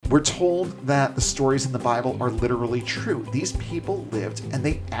We're told that the stories in the Bible are literally true. These people lived and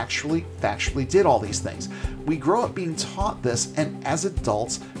they actually factually did all these things. We grow up being taught this, and as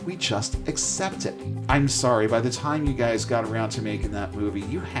adults, we just accept it. I'm sorry, by the time you guys got around to making that movie,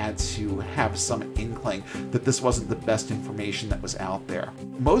 you had to have some inkling that this wasn't the best information that was out there.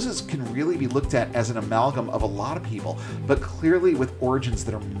 Moses can really be looked at as an amalgam of a lot of people, but clearly with origins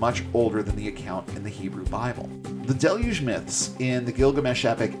that are much older than the account in the Hebrew Bible. The deluge myths in the Gilgamesh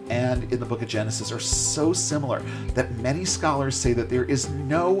epic and in the book of Genesis are so similar that many scholars say that there is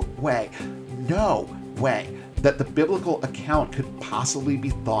no way that the biblical account could possibly be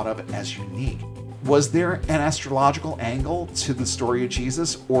thought of as unique. Was there an astrological angle to the story of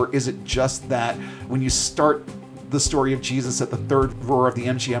Jesus, or is it just that when you start the story of Jesus at the third roar of the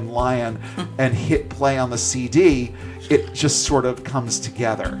MGM Lion and hit play on the CD, it just sort of comes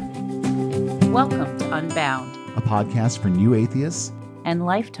together? Welcome to Unbound, a podcast for new atheists and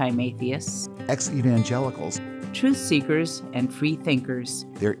lifetime atheists, ex-evangelicals, truth seekers, and free thinkers.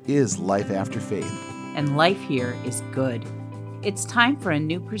 There is life after faith. And life here is good. It's time for a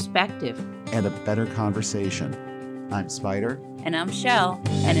new perspective. And a better conversation. I'm Spider. And I'm Shell.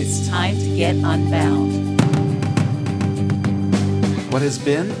 And it's time to get unbound. What has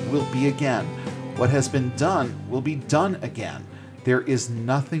been will be again. What has been done will be done again. There is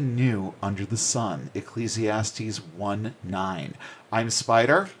nothing new under the sun. Ecclesiastes 1:9. I'm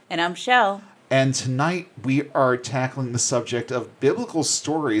Spider. And I'm Shell. And tonight we are tackling the subject of biblical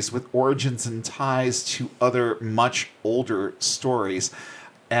stories with origins and ties to other much older stories.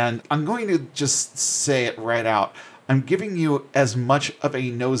 And I'm going to just say it right out. I'm giving you as much of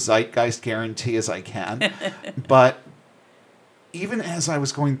a no zeitgeist guarantee as I can. But even as I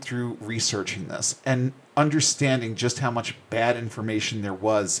was going through researching this and understanding just how much bad information there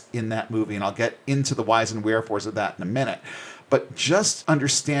was in that movie, and I'll get into the whys and wherefores of that in a minute, but just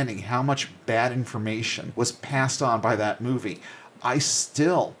understanding how much bad information was passed on by that movie, I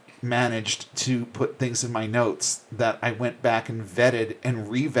still managed to put things in my notes that I went back and vetted and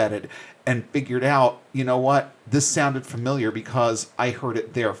re-vetted and figured out, you know what, this sounded familiar because I heard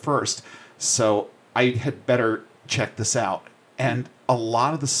it there first, so I had better check this out. And a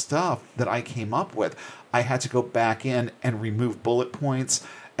lot of the stuff that I came up with, I had to go back in and remove bullet points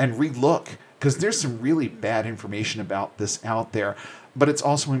and re-look, because there's some really bad information about this out there. But it's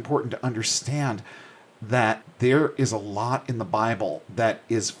also important to understand that there is a lot in the Bible that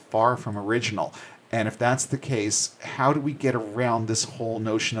is far from original. And if that's the case, how do we get around this whole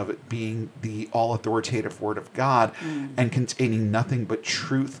notion of it being the all-authoritative Word of God and containing nothing but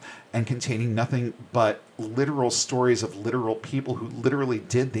truth and containing nothing but literal stories of literal people who literally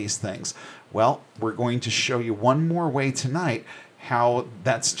did these things? Well, we're going to show you one more way tonight how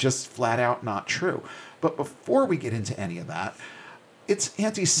that's just flat out not true. But before we get into any of that, it's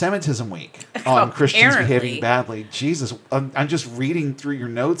anti-Semitism week on Christians behaving badly. Jesus, I'm just reading through your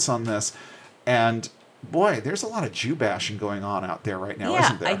notes on this, and boy, there's a lot of Jew bashing going on out there right now,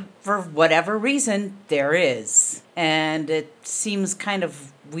 isn't there? For whatever reason, there is. And it seems kind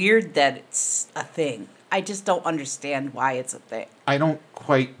of weird that it's a thing. I just don't understand why it's a thing. I don't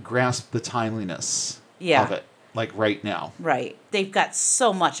quite grasp the timeliness of it, like right now. Right. They've got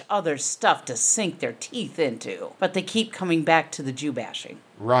so much other stuff to sink their teeth into, but they keep coming back to the Jew bashing.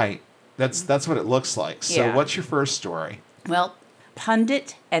 Right. That's what it looks like. So what's your first story? Well,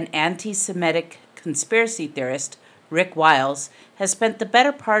 pundit and anti-Semitic conspiracy theorist Rick Wiles has spent the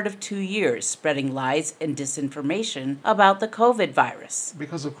better part of 2 years spreading lies and disinformation about the COVID virus.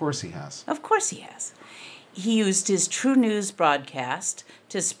 Because of course he has. Of course he has. He used his True News broadcast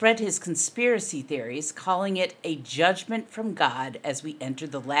to spread his conspiracy theories, calling it a judgment from God as we enter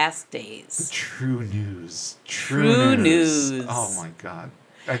the last days. True News. True News. Oh my God.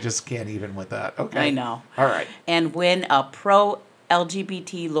 I just can't even with that. Okay. I know. All right. And when a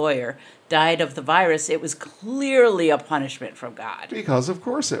pro-LGBT lawyer died of the virus, it was clearly a punishment from God. Because of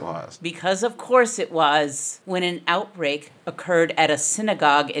course it was. Because of course it was. When an outbreak occurred at a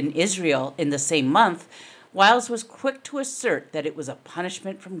synagogue in Israel in the same month, Wiles was quick to assert that it was a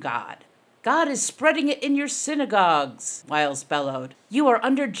punishment from God. God is spreading it in your synagogues, Wiles bellowed. You are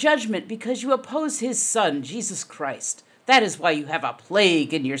under judgment because you oppose his son, Jesus Christ. That is why you have a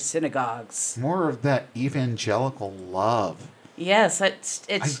plague in your synagogues. More of that evangelical love. Yes,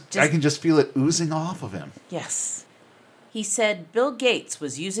 I can just feel it oozing off of him. Yes. He said Bill Gates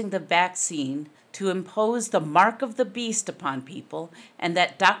was using the vaccine to impose the mark of the beast upon people, and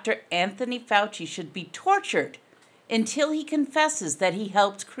that Dr. Anthony Fauci should be tortured until he confesses that he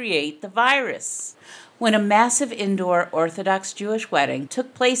helped create the virus. when a massive indoor Orthodox Jewish wedding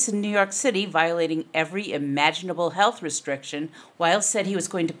took place in New York City, violating every imaginable health restriction, Wiles said he was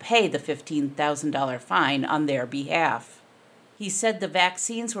going to pay the $15,000 fine on their behalf. He said the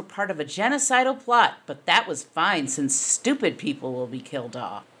vaccines were part of a genocidal plot, but that was fine since stupid people will be killed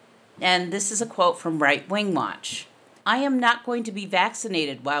off. And this is a quote from Right Wing Watch. I am not going to be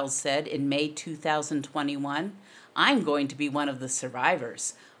vaccinated, Wiles said in May 2021. I'm going to be one of the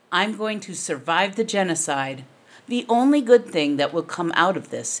survivors. I'm going to survive the genocide. The only good thing that will come out of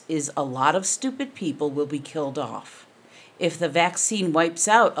this is a lot of stupid people will be killed off. If the vaccine wipes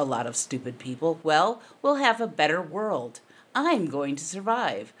out a lot of stupid people, well, we'll have a better world. I'm going to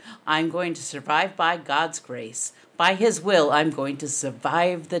survive. I'm going to survive by God's grace. By His will, I'm going to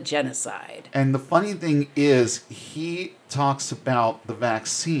survive the genocide. And the funny thing is, he talks about the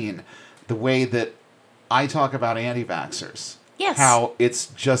vaccine the way that I talk about anti-vaxxers. Yes. How it's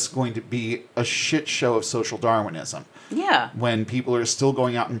just going to be a shit show of social Darwinism. Yeah. When people are still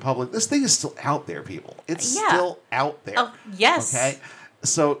going out in public. This thing is still out there, people. It's still out there. Oh, yes. Okay?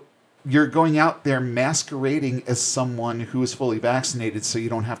 So you're going out there masquerading as someone who is fully vaccinated so you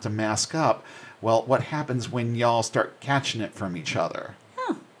don't have to mask up. Well, what happens when y'all start catching it from each other?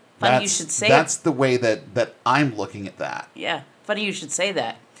 Oh, funny you should say That's the way that I'm looking at that. Yeah, funny you should say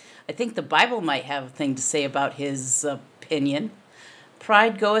that. I think the Bible might have a thing to say about his opinion.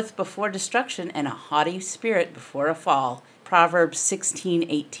 Pride goeth before destruction, and a haughty spirit before a fall. Proverbs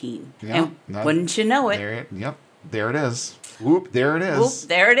 16:18. Yeah, and wouldn't you know it? There it is. Whoop, there it is. Whoop,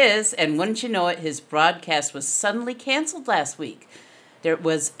 there it is. And wouldn't you know it, his broadcast was suddenly canceled last week. There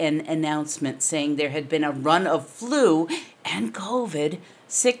was an announcement saying there had been a run of flu and COVID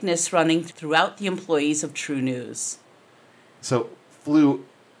sickness running throughout the employees of True News. So, flu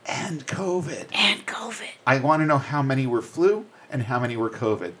and COVID. And COVID. I want to know how many were flu and how many were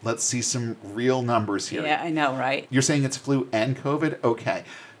COVID. Let's see some real numbers here. Yeah, I know, right? You're saying it's flu and COVID? Okay.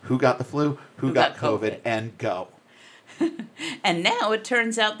 Who got the flu? Who got COVID? And go. And now it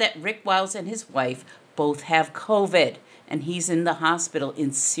turns out that Rick Wiles and his wife both have COVID, and he's in the hospital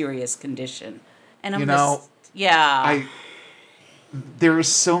in serious condition. And I'm there are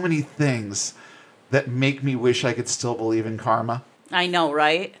so many things that make me wish I could still believe in karma. I know,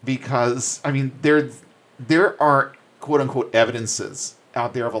 right? Because, I mean, there are quote-unquote evidences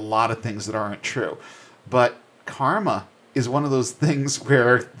out there of a lot of things that aren't true. But karma is one of those things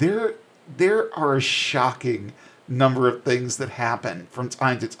where there are a shocking number of things that happen from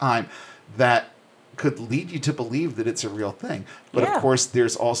time to time that could lead you to believe that it's a real thing. But of course,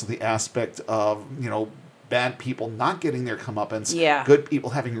 there's also the aspect of, bad people not getting their comeuppance, good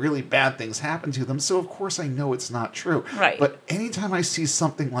people having really bad things happen to them. So, of course, I know it's not true. Right. But anytime I see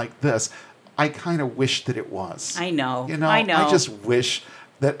something like this, I kind of wish that it was. I know. I just wish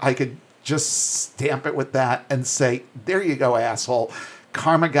that I could just stamp it with that and say, there you go, asshole.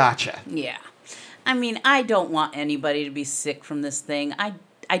 Karma gotcha. Yeah. I mean, I don't want anybody to be sick from this thing.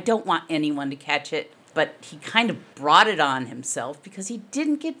 I don't want anyone to catch it. But he kind of brought it on himself because he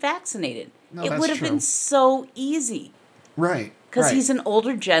didn't get vaccinated. No, it would have been so easy. Right. Because he's an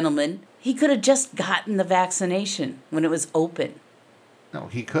older gentleman. He could have just gotten the vaccination when it was open. No,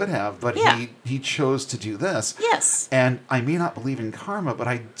 he could have, but he chose to do this. Yes. And I may not believe in karma, but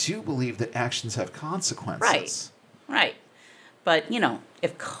I do believe that actions have consequences. Right. But,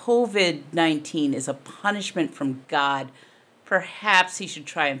 if COVID-19 is a punishment from God, perhaps he should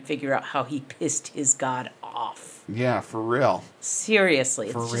try and figure out how he pissed his God off. Yeah, for real.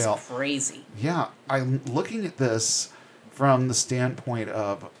 Seriously, for it's real. Just crazy. Yeah, I'm looking at this from the standpoint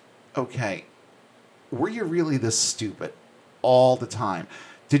of, okay, were you really this stupid all the time?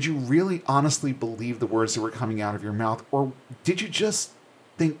 Did you really honestly believe the words that were coming out of your mouth? Or did you just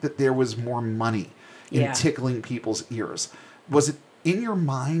think that there was more money in tickling people's ears? Was it in your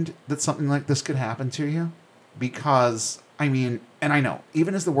mind that something like this could happen to you? Because, I mean, and I know,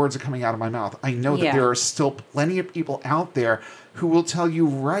 even as the words are coming out of my mouth, I know that there are still plenty of people out there who will tell you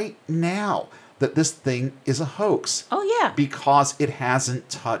right now that this thing is a hoax. Oh, yeah. Because it hasn't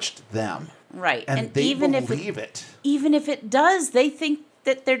touched them. Right. And they even believe it. Even if it does, they think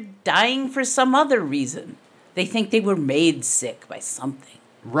that they're dying for some other reason. They think they were made sick by something.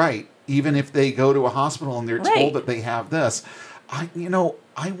 Right. Even if they go to a hospital and they're told that they have this.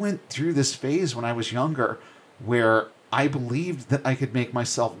 I went through this phase when I was younger where I believed that I could make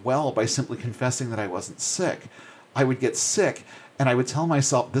myself well by simply confessing that I wasn't sick. I would get sick and I would tell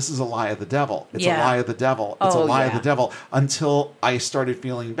myself, this is a lie of the devil. It's a lie of the devil. It's a lie of the devil, until I started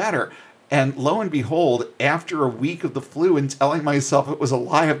feeling better. And lo and behold, after a week of the flu and telling myself it was a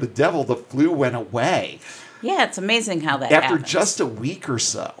lie of the devil, the flu went away. Yeah, it's amazing how that happens. happens. After just a week or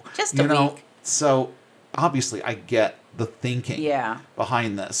so. Just a week. So obviously I get the thinking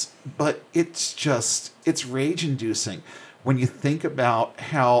behind this, but it's rage-inducing when you think about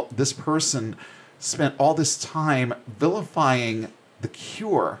how this person spent all this time vilifying the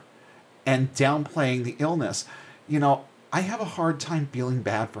cure and downplaying the illness. I have a hard time feeling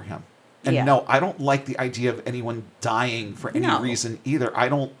bad for him. And no, I don't like the idea of anyone dying for any reason either. I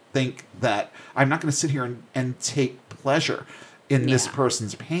don't think that I'm not going to sit here and take pleasure in this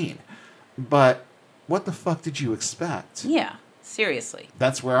person's pain. But what the fuck did you expect? Yeah, seriously.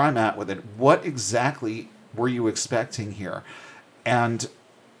 That's where I'm at with it. What exactly were you expecting here? And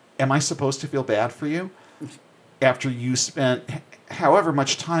am I supposed to feel bad for you after you spent however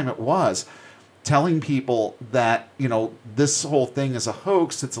much time it was telling people that, this whole thing is a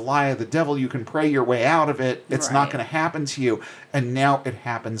hoax, it's a lie of the devil, you can pray your way out of it, it's not going to happen to you, and now it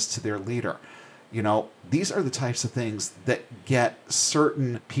happens to their leader. These are the types of things that get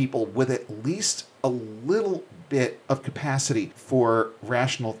certain people with at least a little bit of capacity for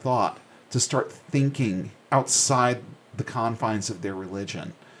rational thought to start thinking outside the confines of their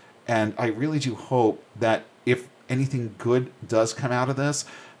religion. And I really do hope that if anything good does come out of this,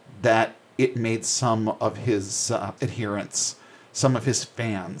 that it made some of his adherents, some of his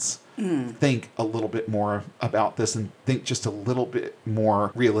fans, think a little bit more about this and think just a little bit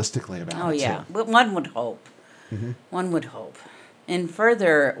more realistically about it. Oh, yeah. But one would hope. Mm-hmm. One would hope. And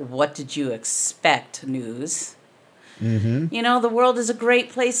further, what did you expect news? Mm-hmm. The world is a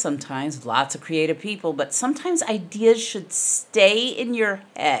great place sometimes, lots of creative people, but sometimes ideas should stay in your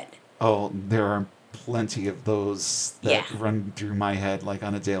head. Oh, there are plenty of those that run through my head like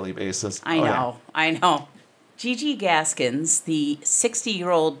on a daily basis. I know. Gigi Gaskins, the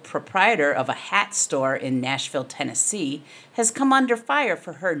 60-year-old proprietor of a hat store in Nashville, Tennessee, has come under fire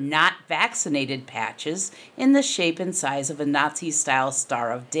for her not vaccinated patches in the shape and size of a Nazi-style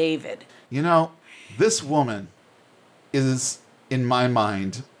Star of David. This woman is, in my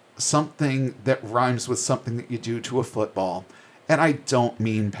mind, something that rhymes with something that you do to a football. And I don't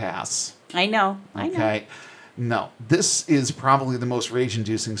mean pass. I know. Okay. No, this is probably the most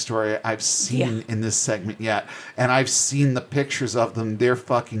rage-inducing story I've seen in this segment yet. And I've seen the pictures of them. They're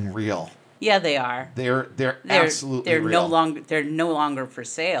fucking real. Yeah, they are. They're absolutely real. They're no longer for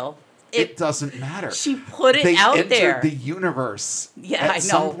sale. It doesn't matter. She put it out there. They entered the universe. Yeah, I know. At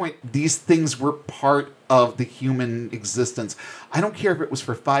some point, these things were part of the human existence. I don't care if it was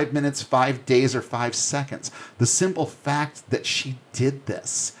for 5 minutes, 5 days, or 5 seconds. The simple fact that she did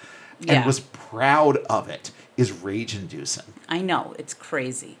this and was proud of it is rage-inducing. I know. It's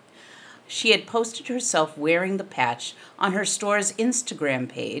crazy. She had posted herself wearing the patch on her store's Instagram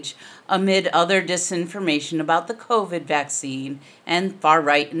page amid other disinformation about the COVID vaccine and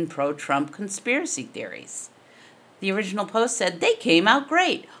far-right and pro-Trump conspiracy theories. The original post said, "They came out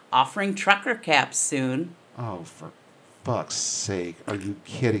great, offering trucker caps soon." Oh, for fuck's sake. Are you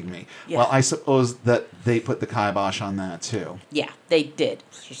kidding me? Yeah. Well, I suppose that they put the kibosh on that, too. Yeah, they did.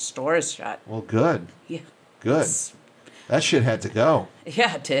 Her store is shut. Well, good. Yeah. Good. That shit had to go.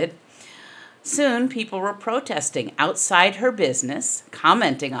 Yeah, it did. Soon, people were protesting outside her business,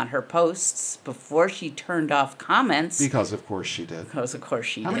 commenting on her posts before she turned off comments. Because, of course, she did. Because, of course,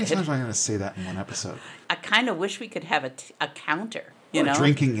 she did. How many times am I going to say that in one episode? I kind of wish we could have a counter, or a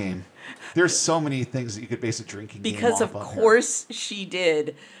drinking game. There's so many things that you could base a drinking game off of. Because, of course, she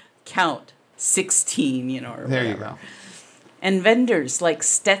did count 16, or there whatever. You go. And vendors like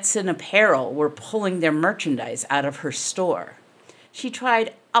Stetson Apparel were pulling their merchandise out of her store. She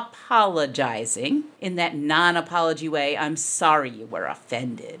tried apologizing in that non-apology way. "I'm sorry you were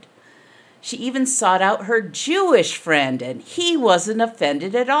offended." She even sought out her Jewish friend, and he wasn't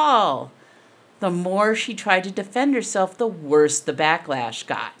offended at all. The more she tried to defend herself, the worse the backlash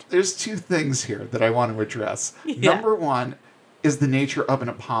got. There's 2 things here that I want to address. Yeah. Number 1 is the nature of an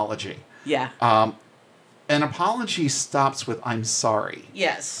apology. Yeah. An apology stops with "I'm sorry."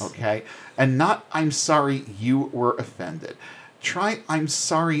 Yes. Okay? And not "I'm sorry you were offended." Try "I'm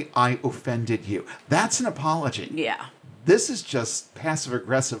sorry I offended you." That's an apology. Yeah. This is just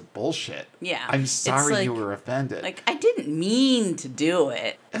passive-aggressive bullshit. Yeah. "I'm sorry you were offended." Like, I didn't mean to do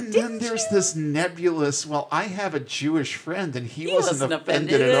it. And then there's this nebulous, "Well, I have a Jewish friend and he wasn't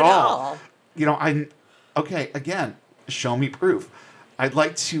offended at all." Okay, again, show me proof. I'd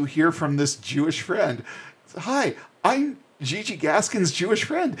like to hear from this Jewish friend. "Hi, I'm Gigi Gaskins' Jewish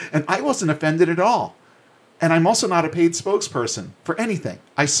friend, and I wasn't offended at all. And I'm also not a paid spokesperson for anything,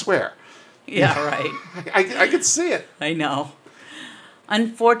 I swear." Yeah, right. I could see it. I know.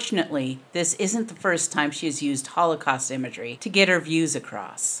 Unfortunately, this isn't the first time she has used Holocaust imagery to get her views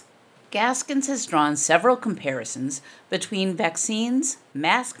across. Gaskins has drawn several comparisons between vaccines,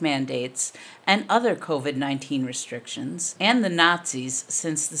 mask mandates, and other COVID-19 restrictions, and the Nazis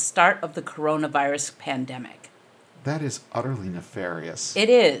since the start of the coronavirus pandemic. That is utterly nefarious. It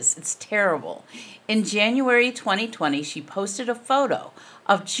is. It's terrible. In January 2020, she posted a photo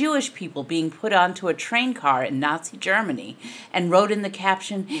of Jewish people being put onto a train car in Nazi Germany and wrote in the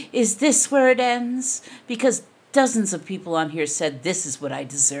caption, "Is this where it ends?" Because dozens of people on here said, "This is what I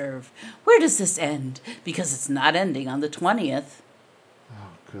deserve." Where does this end? Because it's not ending on the 20th.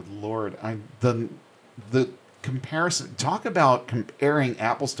 Oh, good Lord. The comparison, talk about comparing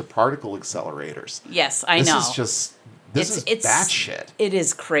apples to particle accelerators. Yes, I know. This is batshit. It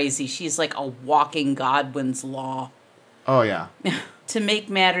is crazy. She's like a walking Godwin's law. Oh, yeah. To make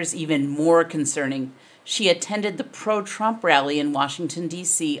matters even more concerning, she attended the pro-Trump rally in Washington,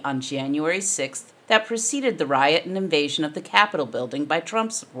 D.C. on January 6th that preceded the riot and invasion of the Capitol building by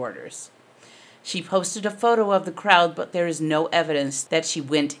Trump supporters. She posted a photo of the crowd, but there is no evidence that she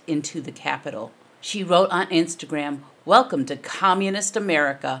went into the Capitol. She wrote on Instagram, "Welcome to Communist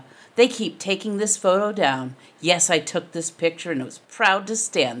America. They keep taking this photo down. Yes, I took this picture and was proud to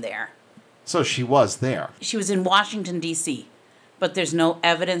stand there." So she was there. She was in Washington, D.C., but there's no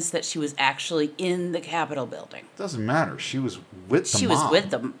evidence that she was actually in the Capitol building. Doesn't matter. She was with the She mob.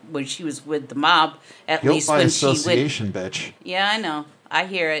 was with the mob, at Guilt least by when association, bitch. Yeah, I know. I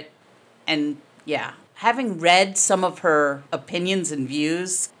hear it. And yeah, having read some of her opinions and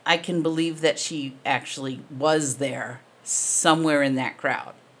views, I can believe that she actually was there somewhere in that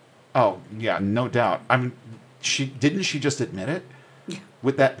crowd. Oh, yeah, no doubt. I mean, she just admit it?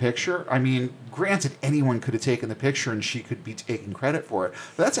 With that picture? I mean, granted, anyone could have taken the picture and she could be taking credit for it.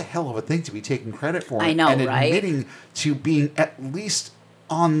 But that's a hell of a thing to be taking credit for. I know, and right? admitting to being at least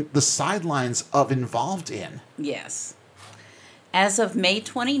on the sidelines of involved in. Yes. As of May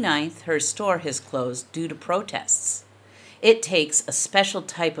 29th, her store has closed due to protests. It takes a special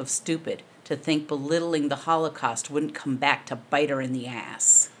type of stupid to think belittling the Holocaust wouldn't come back to bite her in the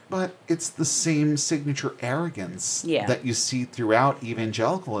ass. But it's the same signature arrogance that you see throughout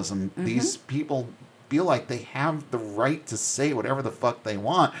evangelicalism. Mm-hmm. These people feel like they have the right to say whatever the fuck they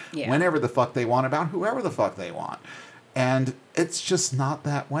want, whenever the fuck they want, about whoever the fuck they want. And it's just not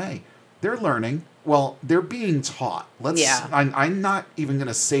that way. They're learning. Well, they're being taught. I'm not even going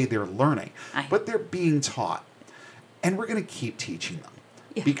to say they're learning, but they're being taught. And we're going to keep teaching them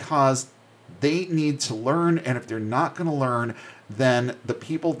because they need to learn. And if they're not going to learn, then the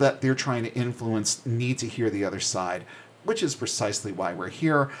people that they're trying to influence need to hear the other side, which is precisely why we're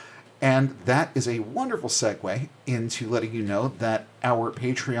here. And that is a wonderful segue into letting you know that our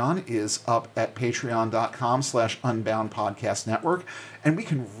Patreon is up at patreon.com/unboundpodcastnetwork. And we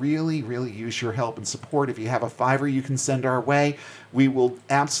can really, really use your help and support. If you have a $5 you can send our way, we will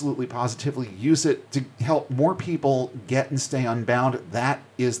absolutely positively use it to help more people get and stay unbound. That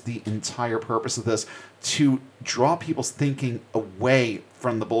is the entire purpose of this, to draw people's thinking away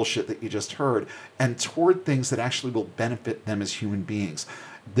from the bullshit that you just heard and toward things that actually will benefit them as human beings.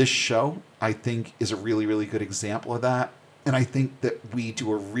 This show, I think, is a really, really good example of that. And I think that we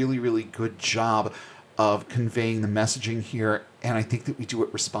do a really, really good job of conveying the messaging here. And I think that we do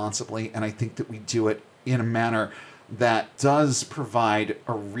it responsibly. And I think that we do it in a manner that does provide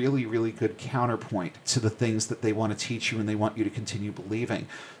a really, really good counterpoint to the things that they want to teach you and they want you to continue believing.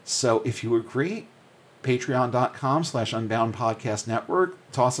 So if you agree, patreon.com/unboundpodcastnetwork,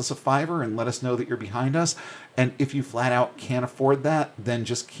 toss us a $5 and let us know that you're behind us. And if you flat out can't afford that, then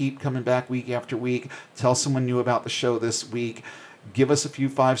just keep coming back week after week. Tell someone new about the show this week. Give us a few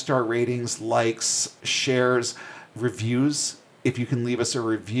 5-star ratings, likes, shares, reviews. If you can leave us a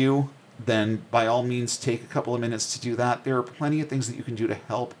review, then by all means take a couple of minutes to do that. There are plenty of things that you can do to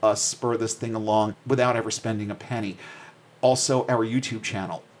help us spur this thing along without ever spending a penny. Also, our YouTube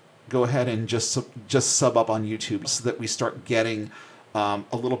channel. Go ahead and just sub up on YouTube so that we start getting a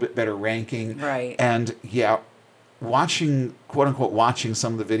little bit better ranking. Right. And watching, quote unquote, watching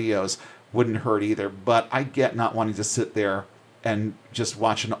some of the videos wouldn't hurt either. But I get not wanting to sit there and just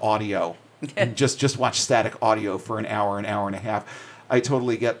watch an audio, and just watch static audio for an hour and a half. I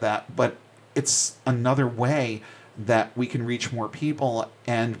totally get that. But it's another way that we can reach more people.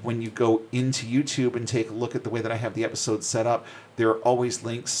 And when you go into YouTube and take a look at the way that I have the episodes set up, there are always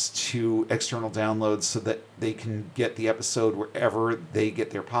links to external downloads so that they can get the episode wherever they get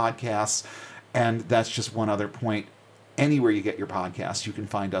their podcasts. And that's just one other point. Anywhere you get your podcast, you can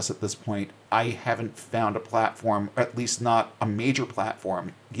find us at this point. I haven't found a platform, at least not a major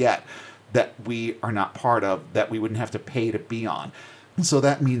platform yet, that we are not part of, that we wouldn't have to pay to be on. So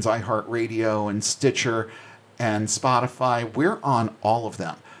that means iHeartRadio and Stitcher and Spotify. We're on all of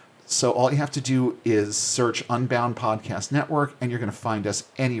them. So all you have to do is search Unbound Podcast Network, and you're going to find us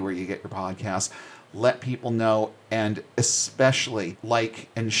anywhere you get your podcasts. Let people know, and especially like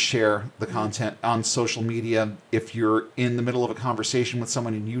and share the content on social media. If you're in the middle of a conversation with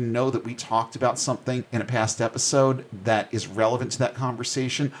someone and you know that we talked about something in a past episode that is relevant to that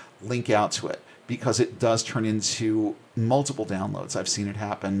conversation, link out to it, because it does turn into multiple downloads. I've seen it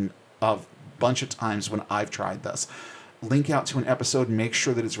happen a bunch of times when I've tried this. Link out to an episode and make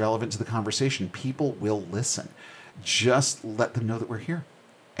sure that it's relevant to the conversation. People will listen. Just let them know that we're here.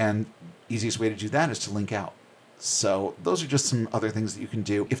 And easiest way to do that is to link out. So those are just some other things that you can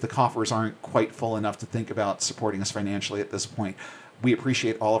do if the coffers aren't quite full enough to think about supporting us financially at this point. We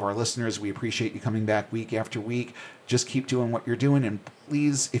appreciate all of our listeners. We appreciate you coming back week after week. Just keep doing what you're doing. And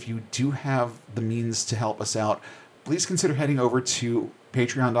please, if you do have the means to help us out, please consider heading over to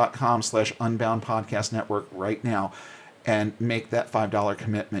patreon.com/Unbound Podcast Network right now and make that $5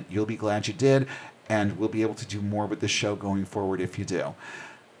 commitment. You'll be glad you did, and we'll be able to do more with this show going forward if you do.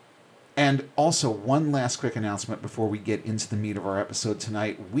 And also, one last quick announcement before we get into the meat of our episode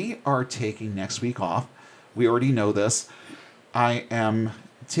tonight. We are taking next week off. We already know this. I am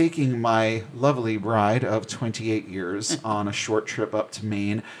taking my lovely bride of 28 years on a short trip up to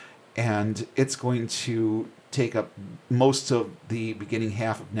Maine, and it's going to take up most of the beginning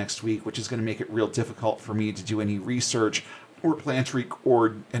half of next week, which is going to make it real difficult for me to do any research or plan to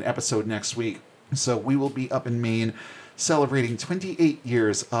record an episode next week. So we will be up in Maine celebrating 28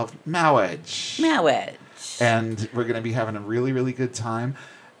 years of marriage. And we're going to be having a really, really good time.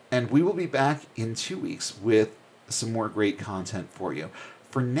 And we will be back in 2 weeks with some more great content for you.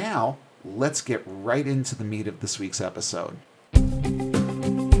 For now, let's get right into the meat of this week's episode.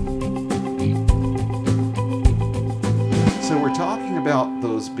 So we're talking about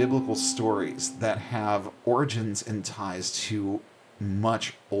those biblical stories that have origins and ties to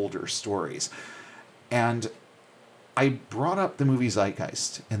much older stories. And I brought up the movie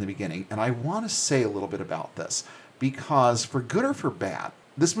Zeitgeist in the beginning, and I want to say a little bit about this, because for good or for bad,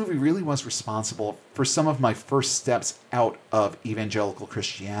 this movie really was responsible for some of my first steps out of evangelical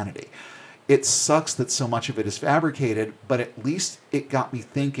Christianity. It sucks that so much of it is fabricated, but at least it got me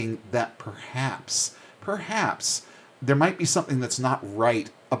thinking that perhaps, there might be something that's not right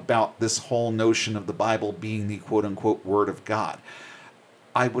about this whole notion of the Bible being the quote-unquote Word of God.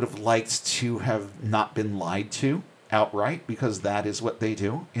 I would have liked to have not been lied to outright, because that is what they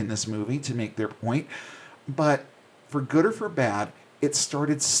do in this movie to make their point. But for good or for bad, it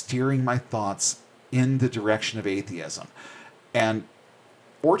started steering my thoughts in the direction of atheism. And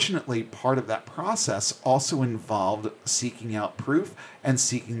fortunately, part of that process also involved seeking out proof and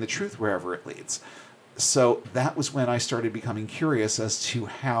seeking the truth wherever it leads. So that was when I started becoming curious as to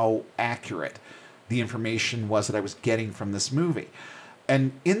how accurate the information was that I was getting from this movie.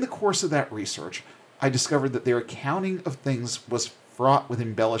 And in the course of that research, I discovered that their accounting of things was fraught with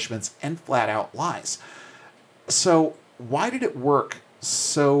embellishments and flat-out lies. So why did it work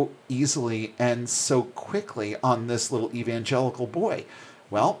so easily and so quickly on this little evangelical boy?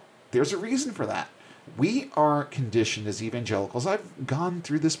 Well, there's a reason for that. We are conditioned as evangelicals. I've gone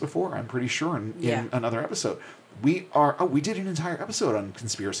through this before, I'm pretty sure, in another episode. We did an entire episode on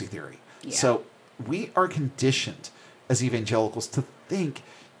conspiracy theory. Yeah. So we are conditioned as evangelicals to think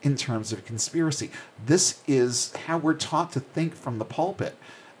in terms of conspiracy. This is how we're taught to think from the pulpit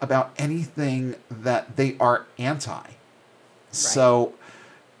about anything that they are anti. Right. So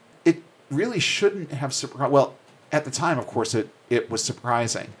it really shouldn't have surprised. Well, at the time, of course, it was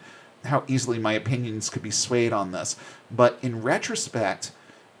surprising how easily my opinions could be swayed on this. But in retrospect,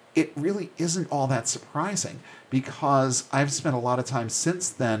 it really isn't all that surprising, because I've spent a lot of time since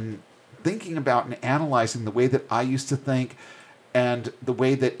then thinking about and analyzing the way that I used to think, and the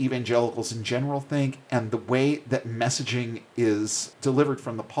way that evangelicals in general think, and the way that messaging is delivered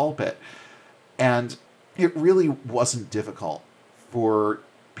from the pulpit. And it really wasn't difficult for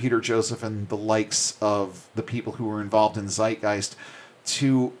Peter Joseph and the likes of the people who were involved in Zeitgeist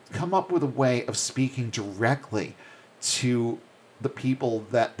to come up with a way of speaking directly to the people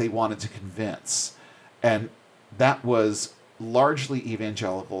that they wanted to convince. And that was largely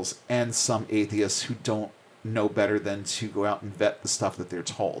evangelicals and some atheists who don't know better than to go out and vet the stuff that they're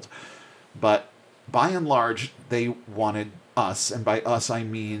told. But by and large, they wanted us, and by us I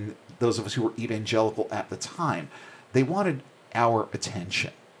mean those of us who were evangelical at the time, they wanted our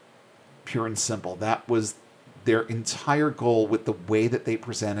attention. Pure and simple. That was their entire goal with the way that they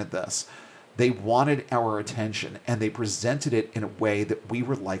presented this. They wanted our attention, and they presented it in a way that we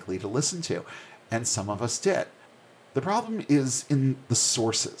were likely to listen to, and some of us did. The problem is in the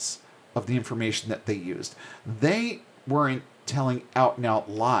sources of the information that they used. They weren't telling out and out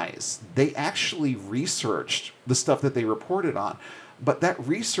lies. They actually researched the stuff that they reported on. But that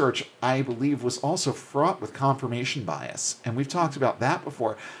research, I believe, was also fraught with confirmation bias. And we've talked about that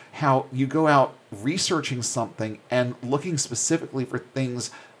before, how you go out researching something and looking specifically for things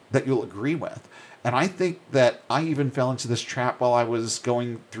that you'll agree with. And I think that I even fell into this trap while I was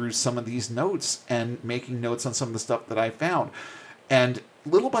going through some of these notes and making notes on some of the stuff that I found. And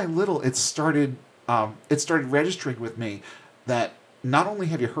little by little, it started registering with me that not only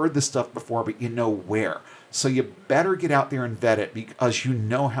have you heard this stuff before, but you know where. So you better get out there and vet it, because you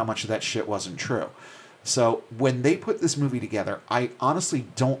know how much of that shit wasn't true. So when they put this movie together, I honestly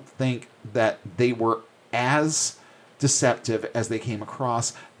don't think that they were as deceptive as they came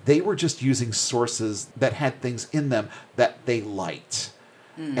across. They were just using sources that had things in them that they liked.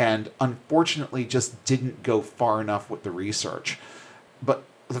 And unfortunately just didn't go far enough with the research. But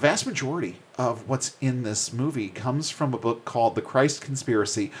the vast majority of what's in this movie comes from a book called The Christ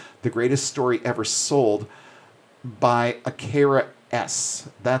Conspiracy, The Greatest Story Ever Sold, by Akira S.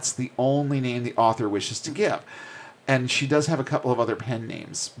 That's the only name the author wishes to give. And she does have a couple of other pen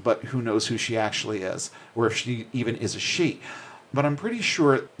names, but who knows who she actually is, or if she even is a she. But I'm pretty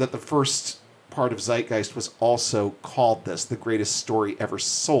sure that the first part of Zeitgeist was also called this, The Greatest Story Ever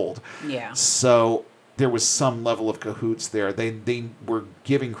Sold. Yeah. So there was some level of cahoots there. They were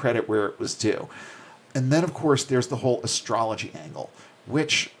giving credit where it was due. And then, of course, there's the whole astrology angle,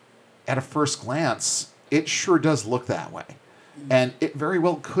 which, at a first glance, it sure does look that way. And it very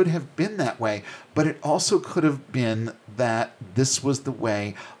well could have been that way, but it also could have been that this was the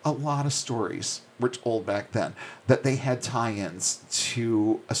way a lot of stories were told back then, that they had tie-ins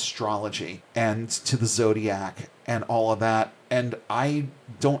to astrology and to the zodiac and all of that. And I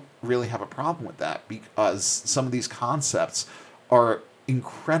don't really have a problem with that, because some of these concepts are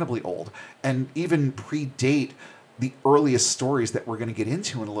incredibly old and even predate the earliest stories that we're going to get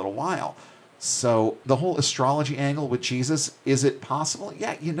into in a little while. So the whole astrology angle with Jesus, is it possible?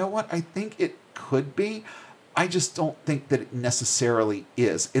 Yeah, you know what? I think it could be. I just don't think that it necessarily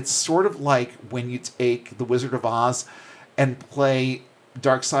is. It's sort of like when you take The Wizard of Oz and play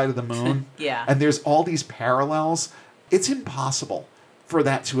Dark Side of the Moon. Yeah. And there's all these parallels. It's impossible for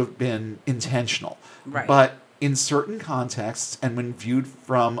that to have been intentional. Right. But in certain contexts, and when viewed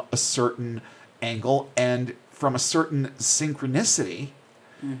from a certain angle and from a certain synchronicity,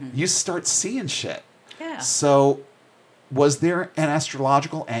 you start seeing shit. Yeah. So was there an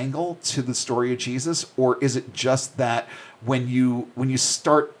astrological angle to the story of Jesus, or is it just that when you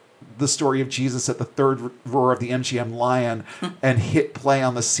start the story of Jesus at the third roar of the MGM Lion and hit play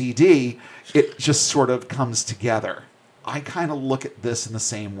on the CD, it just sort of comes together? I kind of look at this in the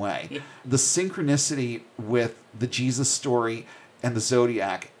same way. Yeah. The synchronicity with the Jesus story and the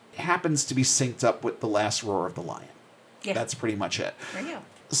Zodiac happens to be synced up with the last roar of the lion. Yeah. That's pretty much it. There you go.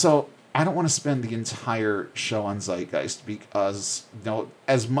 So I don't want to spend the entire show on Zeitgeist, because, you know,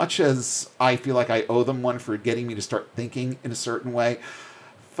 as much as I feel like I owe them one for getting me to start thinking in a certain way,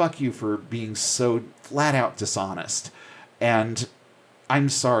 fuck you for being so flat out dishonest. And I'm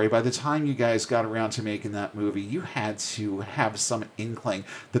sorry, by the time you guys got around to making that movie, you had to have some inkling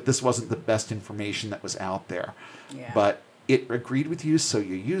that this wasn't the best information that was out there. Yeah. But it agreed with you, so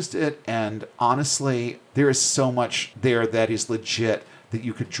you used it. And honestly, there is so much there that is legit that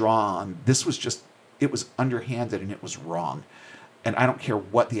you could draw on. This was just, it was underhanded and it was wrong. And I don't care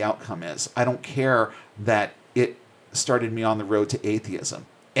what the outcome is. I don't care that it started me on the road to atheism.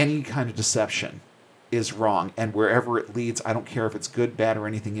 Any kind of deception is wrong. And wherever it leads, I don't care if it's good, bad, or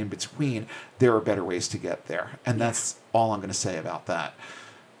anything in between, there are better ways to get there. And that's all I'm going to say about that.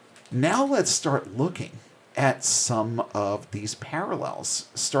 Now let's start looking at some of these parallels,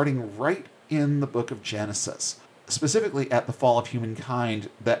 starting right in the book of Genesis. Specifically at the fall of humankind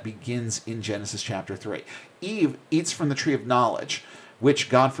that begins in Genesis chapter 3. Eve eats from the tree of knowledge, which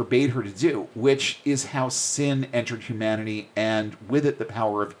God forbade her to do, which is how sin entered humanity, and with it the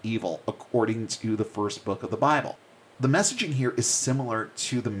power of evil, according to the first book of the Bible. The messaging here is similar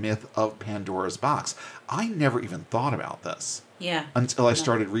to the myth of Pandora's box. I never even thought about this until I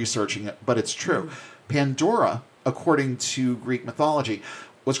started researching it, but it's true. Pandora, according to Greek mythology,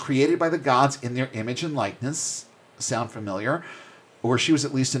 was created by the gods in their image and likeness. Sound familiar? Or she was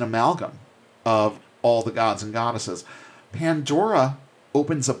at least an amalgam of all the gods and goddesses. Pandora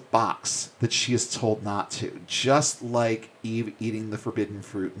opens a box that she is told not to, just like Eve eating the forbidden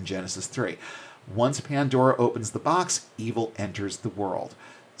fruit in Genesis 3. Once Pandora opens the box, evil enters the world.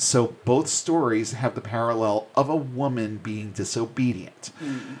 So both stories have the parallel of a woman being disobedient.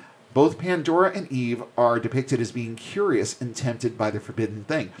 Both Pandora and Eve are depicted as being curious and tempted by the forbidden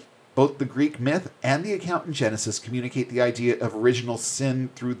thing. Both the Greek myth and the account in Genesis communicate the idea of original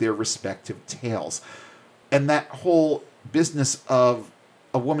sin through their respective tales. And that whole business of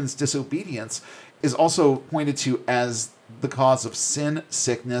a woman's disobedience is also pointed to as the cause of sin,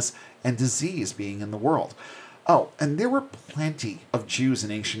 sickness, and disease being in the world. Oh, and there were plenty of Jews in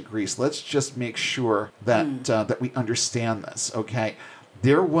ancient Greece. Let's just make sure that that we understand this, okay?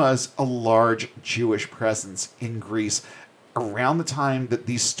 There was a large Jewish presence in Greece around the time that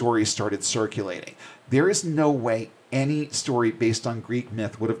these stories started circulating. There is no way any story based on Greek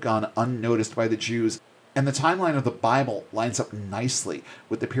myth would have gone unnoticed by the Jews. And the timeline of the Bible lines up nicely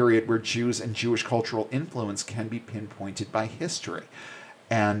with the period where Jews and Jewish cultural influence can be pinpointed by history.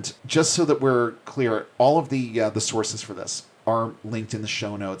 And just so that we're clear, all of the sources for this are linked in the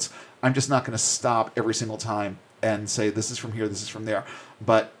show notes. I'm just not going to stop every single time and say this is from here, this is from there.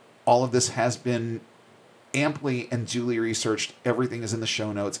 But all of this has been amply and duly researched. Everything is in the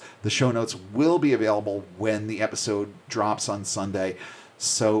show notes. The show notes will be available when the episode drops on Sunday.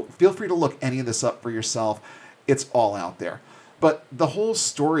 So feel free to look any of this up for yourself. It's all out there. But the whole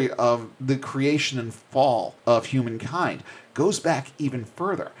story of the creation and fall of humankind goes back even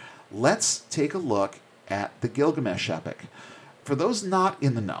further. Let's take a look at the Gilgamesh epic. For those not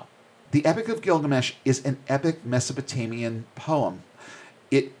in the know, the Epic of Gilgamesh is an epic Mesopotamian poem.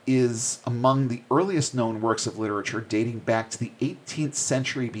 It is among the earliest known works of literature dating back to the 18th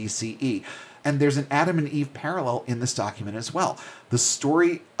century BCE. And there's an Adam and Eve parallel in this document as well. The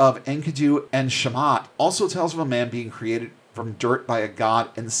story of Enkidu and Shamaat also tells of a man being created from dirt by a god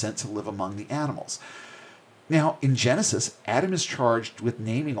and sent to live among the animals. Now, in Genesis, Adam is charged with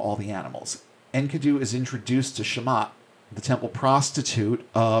naming all the animals. Enkidu is introduced to Shamaat, the temple prostitute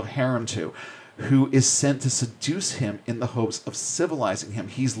of Haramtu, who is sent to seduce him in the hopes of civilizing him.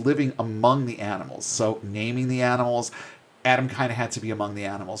 He's living among the animals. So naming the animals, Adam kind of had to be among the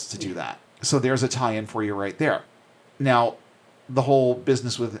animals to do that. So there's a tie-in for you right there. Now, the whole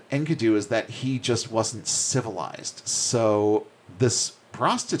business with Enkidu is that he just wasn't civilized. So this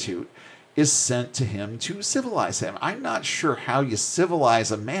prostitute is sent to him to civilize him. I'm not sure how you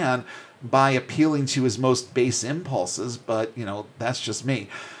civilize a man by appealing to his most base impulses, but, that's just me.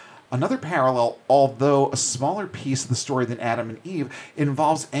 Another parallel, although a smaller piece of the story than Adam and Eve,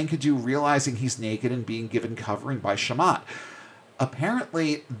 involves Enkidu realizing he's naked and being given covering by Shamaat.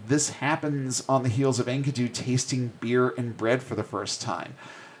 Apparently, this happens on the heels of Enkidu tasting beer and bread for the first time.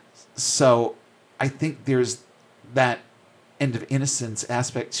 So I think there's that end of innocence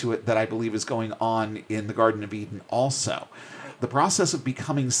aspect to it that I believe is going on in the Garden of Eden also. The process of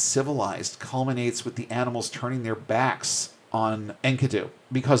becoming civilized culminates with the animals turning their backs on Enkidu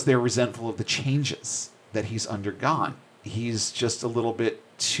because they're resentful of the changes that he's undergone. He's just a little bit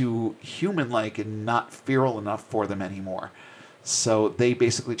too human-like and not feral enough for them anymore. So they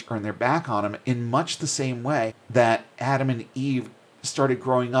basically turn their back on him in much the same way that Adam and Eve started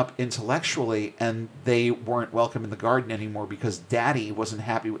growing up intellectually and they weren't welcome in the garden anymore because Daddy wasn't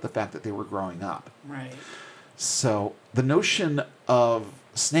happy with the fact that they were growing up. Right. So the notion of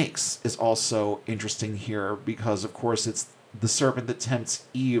snakes is also interesting here because, of course, it's the serpent that tempts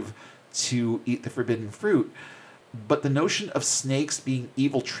Eve to eat the forbidden fruit. But the notion of snakes being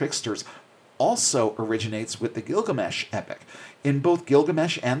evil tricksters also originates with the Gilgamesh epic. In both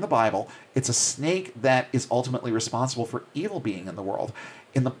Gilgamesh and the Bible, it's a snake that is ultimately responsible for evil being in the world.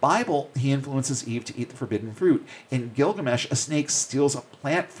 In the Bible, he influences Eve to eat the forbidden fruit. In Gilgamesh, a snake steals a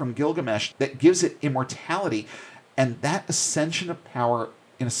plant from Gilgamesh that gives it immortality, and that ascension of power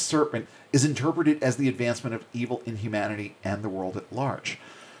in a serpent is interpreted as the advancement of evil in humanity and the world at large.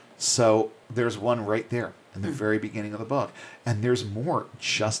 So there's one right there in the very beginning of the book. And there's more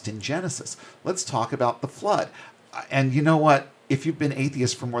just in Genesis. Let's talk about the flood. And you know what? If you've been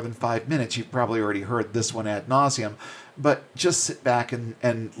atheist for more than 5 minutes, you've probably already heard this one ad nauseum. But just sit back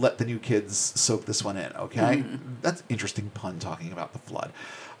and let the new kids soak this one in, okay? That's an interesting pun talking about the flood.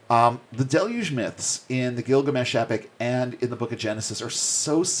 The deluge myths in the Gilgamesh epic and in the book of Genesis are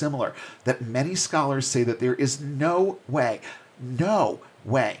so similar that many scholars say that there is no way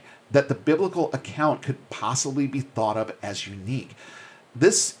that the biblical account could possibly be thought of as unique.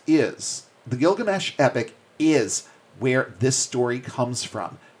 The Gilgamesh epic is where this story comes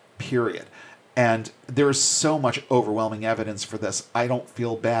from, period. And there's so much overwhelming evidence for this. I don't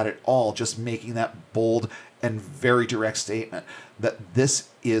feel bad at all just making that bold and very direct statement that this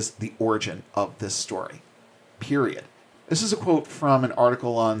is the origin of this story, period. This is a quote from an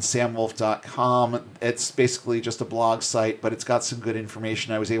article on samwolf.com. It's basically just a blog site, but it's got some good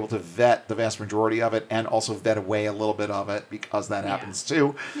information. I was able to vet the vast majority of it and also vet away a little bit of it because that happens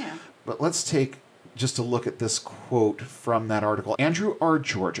too. Yeah. But let's take just to look at this quote from that article. Andrew R.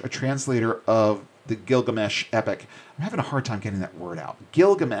 George, a translator of the Gilgamesh epic, I'm having a hard time getting that word out,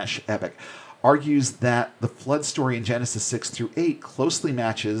 Gilgamesh epic, argues that the flood story in Genesis 6 through 8 closely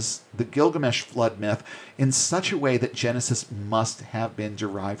matches the Gilgamesh flood myth in such a way that Genesis must have been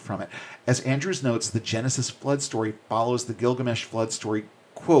derived from it. As Andrews notes, the Genesis flood story follows the Gilgamesh flood story,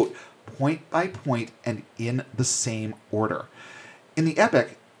 quote, point by point and in the same order. In the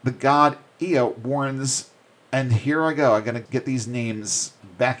epic, the god Ea warns, and here I go, I'm going to get these names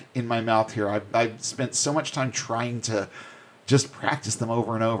back in my mouth here. I've spent so much time trying to just practice them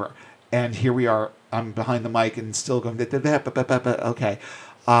over and over. And here we are. I'm behind the mic and still going, okay.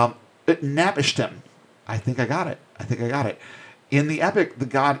 Utnapishtim. I think I got it. In the epic, the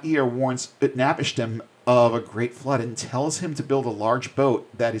god Ea warns Utnapishtim of a great flood and tells him to build a large boat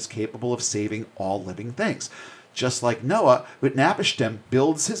that is capable of saving all living things. Just like Noah, Utnapishtim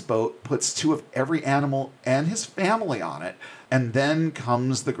builds his boat, puts 2 of every animal and his family on it, and then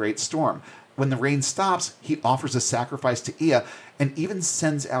comes the great storm. When the rain stops, he offers a sacrifice to Ea and even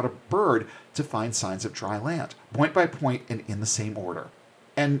sends out a bird to find signs of dry land, point by point and in the same order.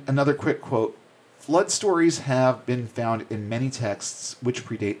 And another quick quote, flood stories have been found in many texts which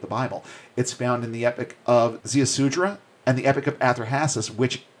predate the Bible. It's found in the Epic of Ziusudra and the Epic of Atrahasis,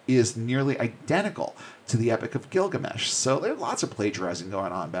 which is nearly identical to the Epic of Gilgamesh. So there's lots of plagiarizing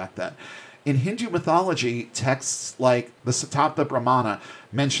going on back then. In Hindu mythology, texts like the Satabda Brahmana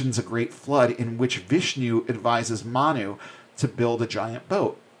mentions a great flood in which Vishnu advises Manu to build a giant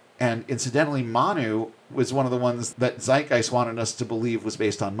boat. And incidentally, Manu was one of the ones that Zeitgeist wanted us to believe was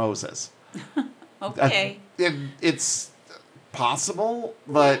based on Moses. Okay. It's possible,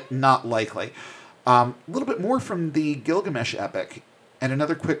 but not likely. A little bit more from the Gilgamesh epic, and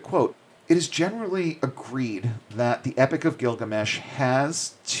another quick quote. It is generally agreed that the Epic of Gilgamesh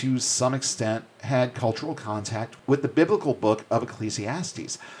has, to some extent, had cultural contact with the biblical book of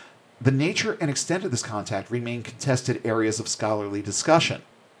Ecclesiastes. The nature and extent of this contact remain contested areas of scholarly discussion.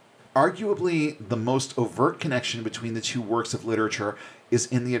 Arguably, the most overt connection between the 2 works of literature is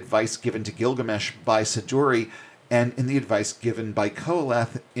in the advice given to Gilgamesh by Siduri and in the advice given by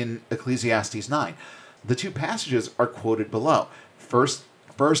Qoheleth in Ecclesiastes 9. The 2 passages are quoted below. First,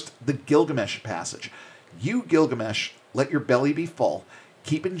 the Gilgamesh passage. You, Gilgamesh, let your belly be full.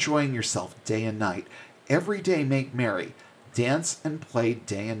 Keep enjoying yourself day and night. Every day make merry. Dance and play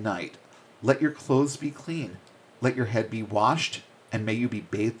day and night. Let your clothes be clean. Let your head be washed, and may you be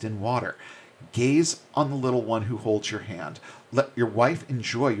bathed in water. Gaze on the little one who holds your hand. Let your wife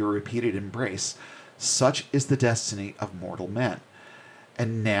enjoy your repeated embrace. Such is the destiny of mortal men.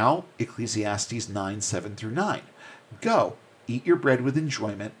 And now, Ecclesiastes 9:7 through 9. Go. Eat your bread with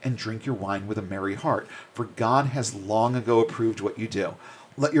enjoyment and drink your wine with a merry heart, for God has long ago approved what you do.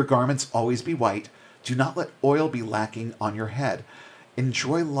 Let your garments always be white. Do not let oil be lacking on your head.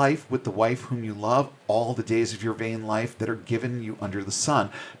 Enjoy life with the wife whom you love all the days of your vain life that are given you under the sun,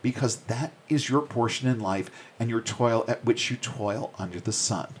 because that is your portion in life and your toil at which you toil under the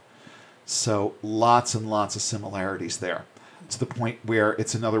sun. So lots and lots of similarities there, to the point where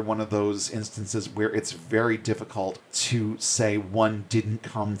it's another one of those instances where it's very difficult to say one didn't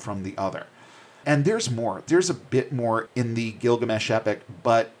come from the other. And there's more. There's a bit more in the Gilgamesh epic,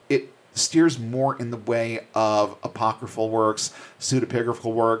 but it steers more in the way of apocryphal works,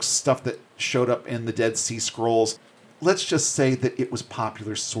 pseudepigraphal works, stuff that showed up in the Dead Sea Scrolls. Let's just say that it was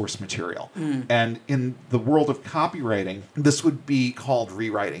popular source material. And in the world of copywriting, this would be called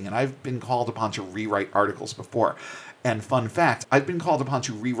rewriting. And I've been called upon to rewrite articles before. And fun fact, I've been called upon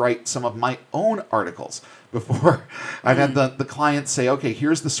to rewrite some of my own articles before. I've had the client say, okay,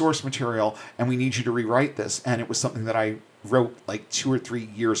 here's the source material, and we need you to rewrite this. And it was something that I wrote like 2 or 3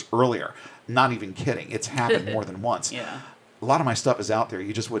 years earlier. Not even kidding. It's happened more than once. Yeah. A lot of my stuff is out there.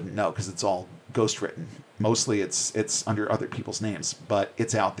 You just wouldn't know because it's all ghostwritten. Mostly it's under other people's names, but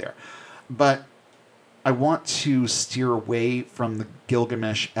it's out there. But I want to steer away from the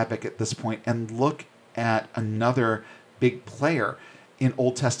Gilgamesh epic at this point and look at another big player in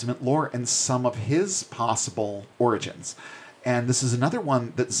Old Testament lore and some of his possible origins. And this is another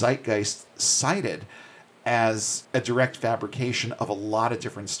one that Zeitgeist cited as a direct fabrication of a lot of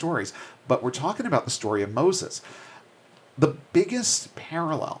different stories. But we're talking about the story of Moses. The biggest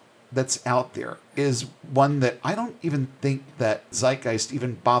parallel that's out there is one that I don't even think that Zeitgeist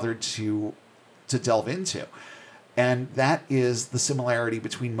even bothered to delve into. And that is the similarity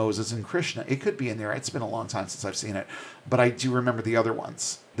between Moses and Krishna. It could be in there. It's been a long time since I've seen it. But I do remember the other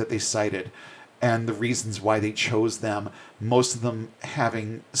ones that they cited and the reasons why they chose them, most of them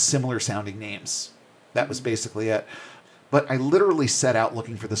having similar sounding names. That was basically it. but I literally set out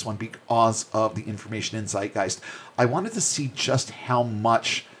looking for this one because of the information in Zeitgeist. I wanted to see just how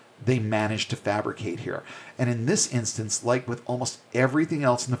much they managed to fabricate here. And in this instance, like with almost everything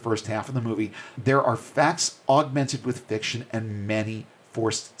else in the first half of the movie, there are facts augmented with fiction and many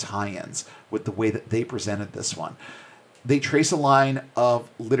forced tie-ins with the way that they presented this one. They trace a line of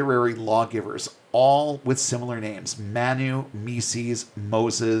literary lawgivers, all with similar names: Manu, Mises,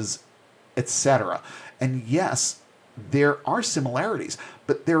 Moses, etc. And yes, there are similarities,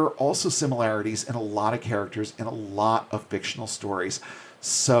 but there are also similarities in a lot of characters in a lot of fictional stories.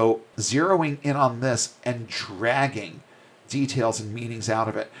 So zeroing in on this and dragging details and meanings out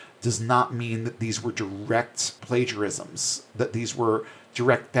of it does not mean that these were direct plagiarisms, that these were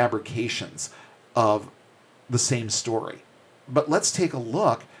direct fabrications of the same story. But let's take a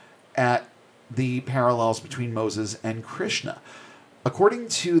look at the parallels between Moses and Krishna. According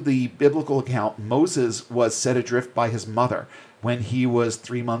to the biblical account, Moses was set adrift by his mother when he was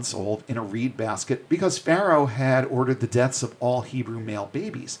 3 months old in a reed basket because Pharaoh had ordered the deaths of all Hebrew male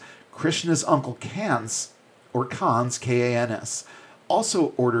babies. Krishna's uncle Kans, or Kans, K-A-N-S,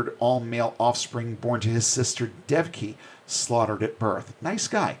 also ordered all male offspring born to his sister Devki slaughtered at birth. Nice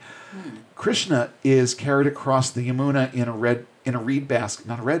guy. Krishna is carried across the Yamuna in a reed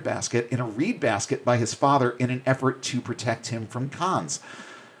basket by his father in an effort to protect him from Kans.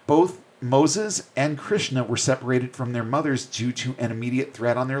 Both Moses and Krishna were separated from their mothers due to an immediate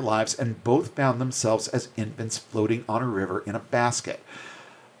threat on their lives, and both found themselves as infants floating on a river in a basket.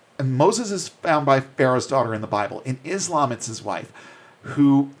 And Moses is found by Pharaoh's daughter in the Bible. In Islam, it's his wife,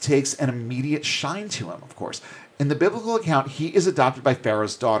 who takes an immediate shine to him, of course. In the biblical account, he is adopted by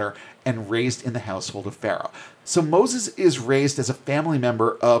Pharaoh's daughter and raised in the household of Pharaoh. So Moses is raised as a family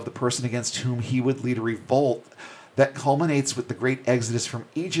member of the person against whom he would lead a revolt that culminates with the great exodus from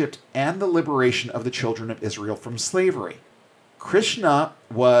Egypt and the liberation of the children of Israel from slavery. Krishna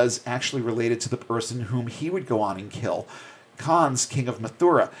was actually related to the person whom he would go on and kill, Kans, king of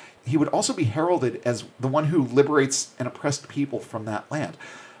Mathura. He would also be heralded as the one who liberates an oppressed people from that land.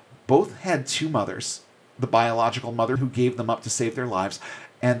 Both had two mothers: the biological mother who gave them up to save their lives,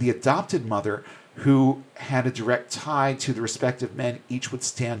 and the adopted mother who had a direct tie to the respective men each would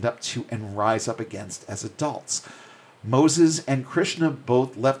stand up to and rise up against as adults. Moses and Krishna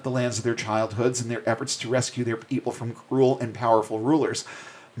both left the lands of their childhoods in their efforts to rescue their people from cruel and powerful rulers.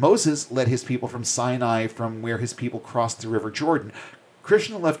 Moses led his people from Sinai, from where his people crossed the river Jordan.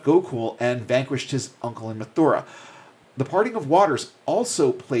 Krishna left Gokul and vanquished his uncle in Mathura. The parting of waters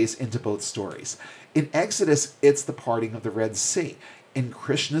also plays into both stories. In Exodus, it's the parting of the Red Sea. In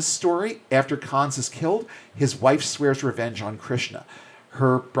Krishna's story, after Kans is killed, his wife swears revenge on Krishna.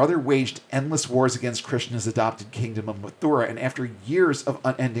 Her brother waged endless wars against Krishna's adopted kingdom of Mathura, and after years of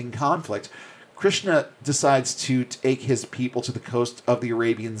unending conflict, Krishna decides to take his people to the coast of the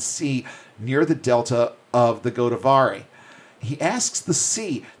Arabian Sea near the delta of the Godavari. He asks the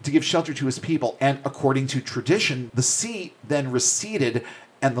sea to give shelter to his people, and according to tradition, the sea then receded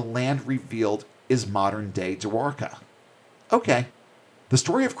and the land revealed is modern-day Dwarka. Okay. The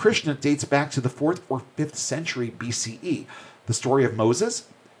story of Krishna dates back to the 4th or 5th century BCE. The story of Moses?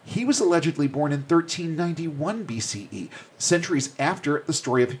 He was allegedly born in 1391 BCE, centuries after the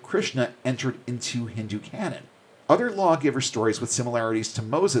story of Krishna entered into Hindu canon. Other lawgiver stories with similarities to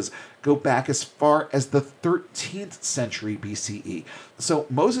Moses go back as far as the 13th century BCE. So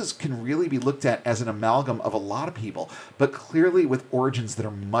Moses can really be looked at as an amalgam of a lot of people, but clearly with origins that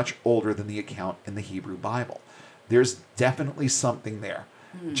are much older than the account in the Hebrew Bible. There's definitely something there,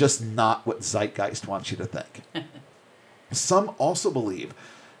 just not what Zeitgeist wants you to think. Some also believe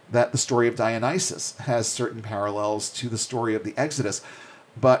that the story of Dionysus has certain parallels to the story of the Exodus,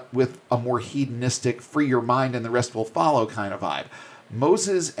 but with a more hedonistic, free your mind and the rest will follow kind of vibe.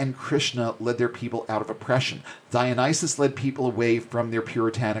 Moses and Krishna led their people out of oppression. Dionysus led people away from their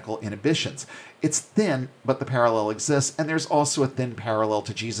puritanical inhibitions. It's thin, but the parallel exists, and there's also a thin parallel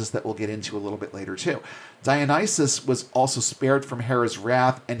to Jesus that we'll get into a little bit later too. Dionysus was also spared from Hera's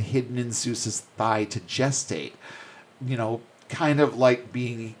wrath and hidden in Zeus's thigh to gestate. You know, kind of like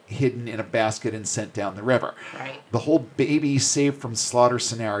being hidden in a basket and sent down the river. Right. The whole baby saved from slaughter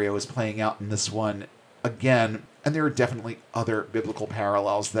scenario is playing out in this one again, and there are definitely other biblical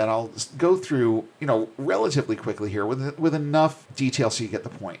parallels that I'll just go through, relatively quickly here with enough detail so you get the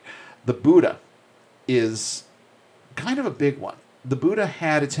point. The Buddha is kind of a big one. The Buddha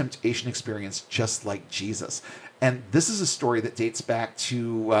had a temptation experience just like Jesus, and this is a story that dates back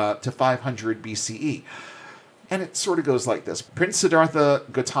to 500 BCE. And it sort of goes like this. Prince Siddhartha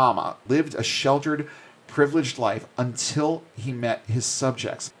Gautama lived a sheltered, privileged life until he met his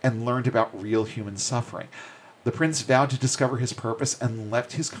subjects and learned about real human suffering. The prince vowed to discover his purpose and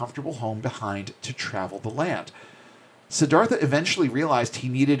left his comfortable home behind to travel the land. Siddhartha eventually realized he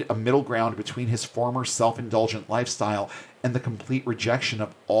needed a middle ground between his former self-indulgent lifestyle and the complete rejection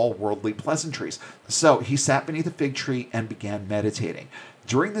of all worldly pleasantries. So he sat beneath a fig tree and began meditating.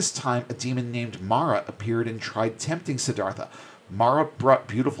 During this time, a demon named Mara appeared and tried tempting Siddhartha. Mara brought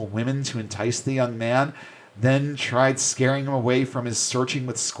beautiful women to entice the young man, then tried scaring him away from his searching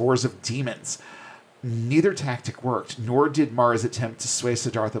with scores of demons. Neither tactic worked, nor did Mara's attempt to sway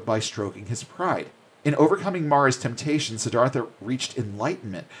Siddhartha by stroking his pride. In overcoming Mara's temptation, Siddhartha reached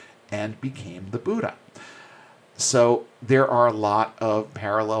enlightenment and became the Buddha. So there are a lot of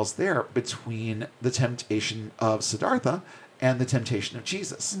parallels there between the temptation of Siddhartha and the temptation of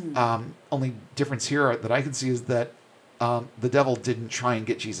Jesus. Only difference here that I can see is that the devil didn't try and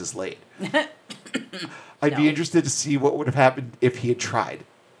get Jesus laid. I'd be interested to see what would have happened if he had tried.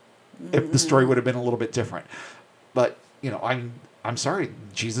 If the story would have been a little bit different. But, I'm sorry,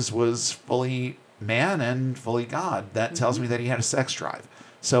 Jesus was fully man and fully God. That tells me that he had a sex drive.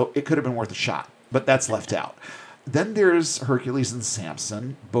 So it could have been worth a shot, but that's left out. Then there's Hercules and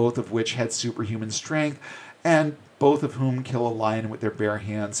Samson, both of which had superhuman strength, and both of whom kill a lion with their bare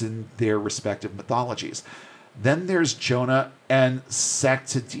hands in their respective mythologies. Then there's Jonah and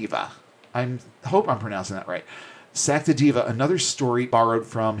Saktadeva. I hope I'm pronouncing that right. Saktadeva, another story borrowed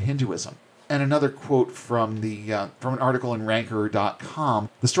from Hinduism. And another quote from from an article in Ranker.com.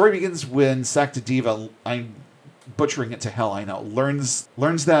 The story begins when Saktadeva, I'm butchering it to hell, I know, learns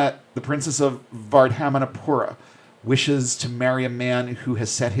that the princess of Vardhamanapura wishes to marry a man who has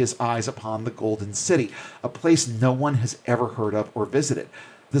set his eyes upon the Golden City, a place no one has ever heard of or visited.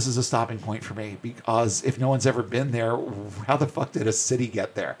 This is a stopping point for me, because if no one's ever been there, how the fuck did a city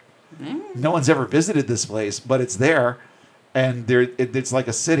get there? No one's ever visited this place, but it's there, and it's like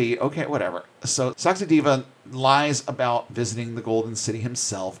a city. Okay, whatever. So Saktadeva lies about visiting the Golden City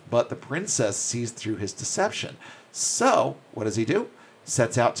himself, but the princess sees through his deception. So, what does he do?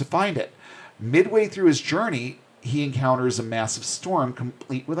 Sets out to find it. Midway through his journey, he encounters a massive storm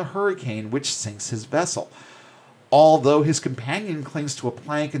complete with a hurricane which sinks his vessel. Although his companion clings to a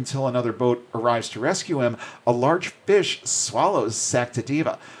plank until another boat arrives to rescue him, a large fish swallows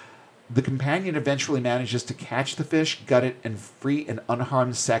Saktadeva. The companion eventually manages to catch the fish, gut it, and free an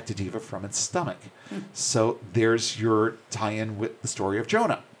unharmed Saktadeva from its stomach. So there's your tie-in with the story of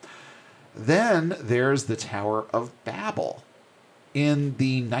Jonah. Then there's the Tower of Babel. In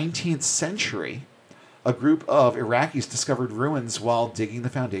the 19th century, a group of Iraqis discovered ruins while digging the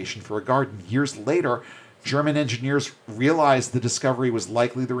foundation for a garden. Years later, German engineers realized the discovery was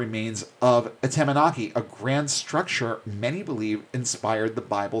likely the remains of Etemenanki, a grand structure many believe inspired the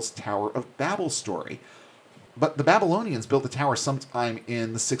Bible's Tower of Babel story. But the Babylonians built the tower sometime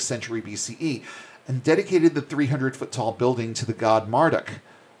in the 6th century BCE and dedicated the 300-foot-tall building to the god Marduk.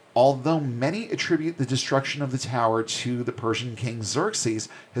 Although many attribute the destruction of the tower to the Persian king Xerxes,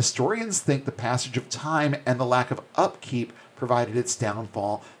 historians think the passage of time and the lack of upkeep provided its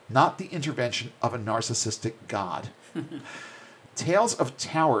downfall, not the intervention of a narcissistic god. Tales of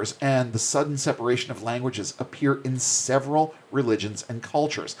towers and the sudden separation of languages appear in several religions and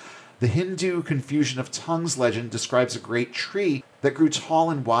cultures. The Hindu Confusion of Tongues legend describes a great tree that grew tall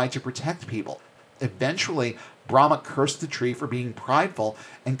and wide to protect people. Eventually, Brahma cursed the tree for being prideful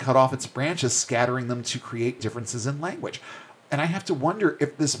and cut off its branches, scattering them to create differences in language. And I have to wonder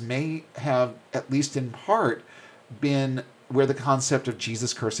if this may have, at least in part, been where the concept of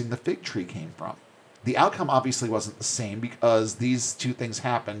Jesus cursing the fig tree came from. The outcome obviously wasn't the same because these two things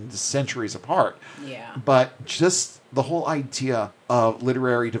happened centuries apart. Yeah. But just the whole idea of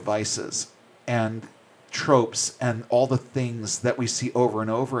literary devices and tropes and all the things that we see over and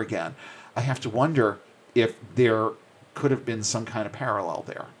over again, I have to wonder if there could have been some kind of parallel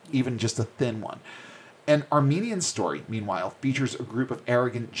there, even just a thin one. An Armenian story, meanwhile, features a group of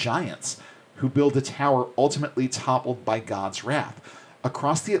arrogant giants who build a tower ultimately toppled by God's wrath.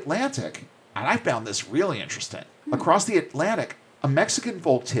 Across the Atlantic, and I found this really interesting, across the Atlantic, a Mexican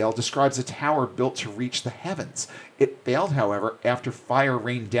folktale describes a tower built to reach the heavens. It failed, however, after fire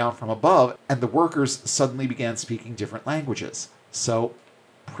rained down from above and the workers suddenly began speaking different languages. So,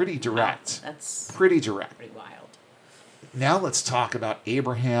 pretty direct. That's pretty direct. pretty wild. Now let's talk about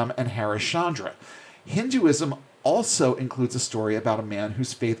Abraham and Harishchandra. Hinduism also includes a story about a man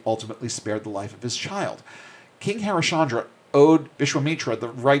whose faith ultimately spared the life of his child. King Harishchandra owed Vishwamitra the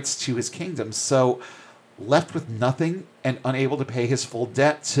rights to his kingdom, so left with nothing and unable to pay his full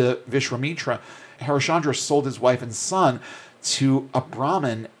debt to Vishwamitra, Harishchandra sold his wife and son to a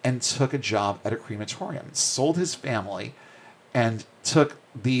Brahmin and took a job at a crematorium, sold his family, and took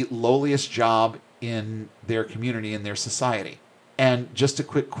the lowliest job in their community, in their society. And just a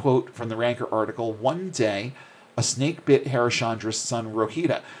quick quote from the Ranker article, one day, a snake bit Harishandra's son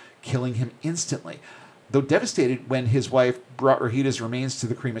Rohita, killing him instantly. Though devastated when his wife brought Rohita's remains to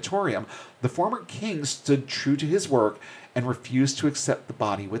the crematorium, the former king stood true to his work and refused to accept the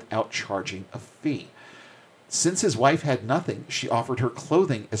body without charging a fee. Since his wife had nothing, she offered her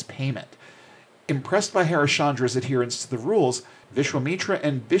clothing as payment. Impressed by Harishandra's adherence to the rules, Vishwamitra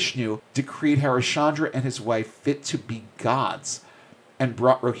and Vishnu decreed Harishchandra and his wife fit to be gods and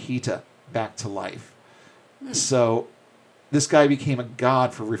brought Rohita back to life. So this guy became a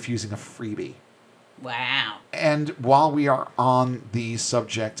god for refusing a freebie. Wow. And while we are on the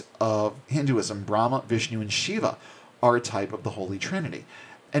subject of Hinduism, Brahma, Vishnu, and Shiva are a type of the Holy Trinity.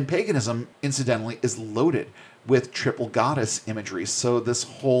 And paganism, incidentally, is loaded with triple goddess imagery. So this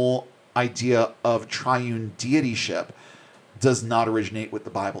whole idea of triune deityship does not originate with the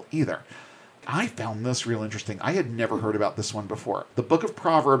Bible either. I found this real interesting. I had never heard about this one before. The Book of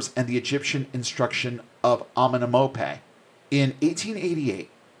Proverbs and the Egyptian instruction of Amenemope. In 1888,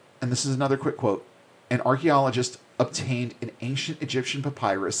 and this is another quick quote, an archaeologist obtained an ancient Egyptian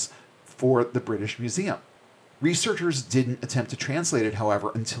papyrus for the British Museum. Researchers didn't attempt to translate it,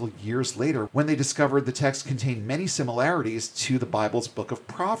 however, until years later when they discovered the text contained many similarities to the Bible's Book of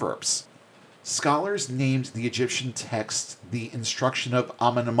Proverbs. Scholars named the Egyptian text the Instruction of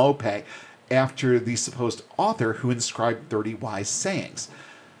Amenemope after the supposed author who inscribed 30 wise sayings.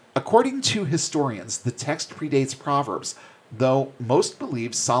 According to historians, the text predates Proverbs, though most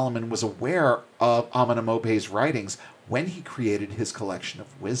believe Solomon was aware of Amenemope's writings when he created his collection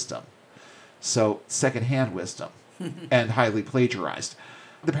of wisdom. So, secondhand wisdom, and highly plagiarized.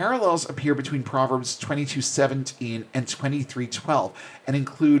 The parallels appear between Proverbs 22:17 and 23:12 and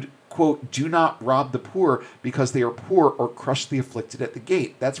include, quote, do not rob the poor because they are poor or crush the afflicted at the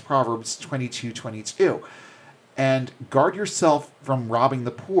gate. That's Proverbs 22:22. And guard yourself from robbing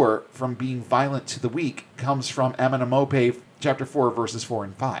the poor, from being violent to the weak, comes from Amenemope chapter 4, verses 4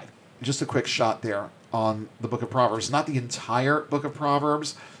 and 5. Just a quick shot there on the book of Proverbs. Not the entire book of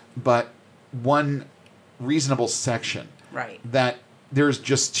Proverbs, but one reasonable section. Right. That there's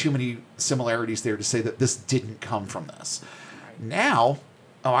just too many similarities there to say that this didn't come from this. Right. Now,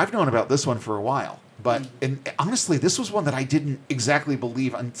 I've known about this one for a while, but and honestly, this was one that I didn't exactly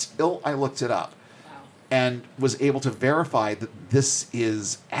believe until I looked it up. And was able to verify that this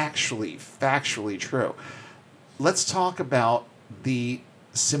is actually factually true. Let's talk about the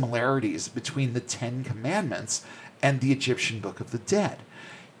similarities between the Ten Commandments and the Egyptian Book of the Dead.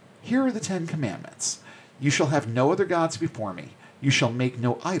 Here are the Ten Commandments. You shall have no other gods before me. You shall make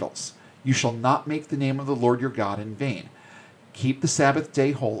no idols. You shall not make the name of the Lord your God in vain. Keep the Sabbath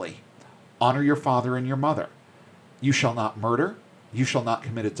day holy. Honor your father and your mother. You shall not murder. You shall not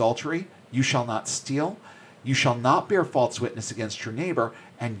commit adultery. You shall not steal. You shall not bear false witness against your neighbor.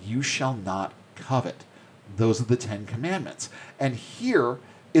 And you shall not covet. Those are the Ten Commandments. And here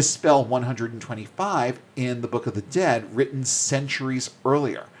is spell 125 in the Book of the Dead, written centuries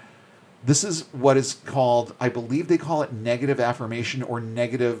earlier. This is what is called, I believe they call it negative affirmation or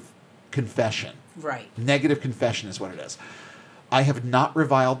negative confession. Right. Negative confession is what it is. I have not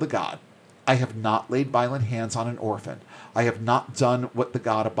reviled the God. I have not laid violent hands on an orphan. I have not done what the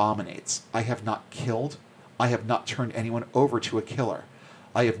God abominates. I have not killed. I have not turned anyone over to a killer.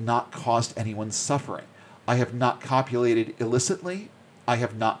 I have not caused anyone suffering. I have not copulated illicitly. I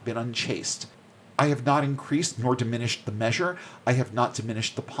have not been unchaste. I have not increased nor diminished the measure. I have not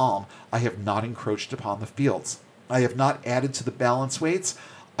diminished the palm. I have not encroached upon the fields. I have not added to the balance weights.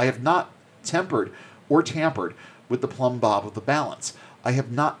 I have not tempered or tampered with the plumb bob of the balance. I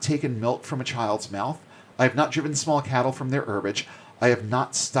have not taken milk from a child's mouth. I have not driven small cattle from their herbage. I have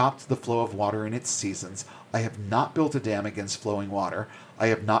not stopped the flow of water in its seasons. I have not built a dam against flowing water. I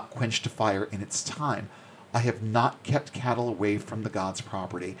have not quenched a fire in its time. I have not kept cattle away from the God's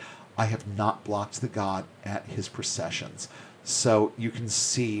property. I have not blocked the God at his processions. So you can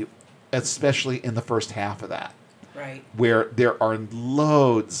see, especially in the first half of that, right, where there are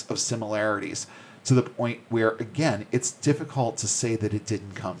loads of similarities to the point where, again, it's difficult to say that it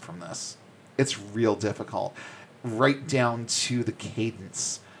didn't come from this. It's real difficult. Right down to the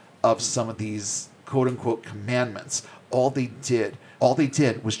cadence of some of these quote-unquote commandments. All they did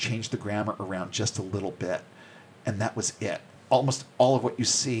was change the grammar around just a little bit. And that was it. Almost all of what you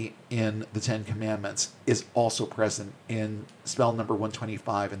see in the Ten Commandments is also present in spell number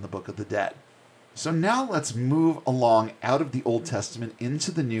 125 in the Book of the Dead. So now let's move along out of the Old Testament into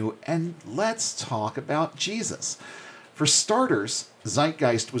the New, and let's talk about Jesus. For starters,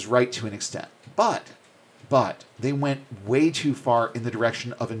 Zeitgeist was right to an extent, but but they went way too far in the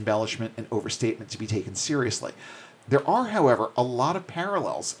direction of embellishment and overstatement to be taken seriously. There are, however, a lot of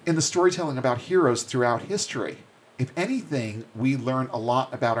parallels in the storytelling about heroes throughout history. If anything, we learn a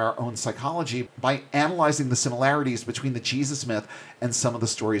lot about our own psychology by analyzing the similarities between the Jesus myth and some of the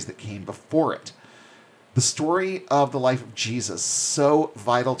stories that came before it. The story of the life of Jesus, so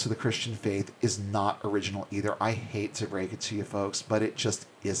vital to the Christian faith, is not original either. I hate to break it to you folks, but it just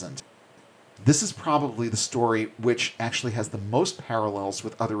isn't. This is probably the story which actually has the most parallels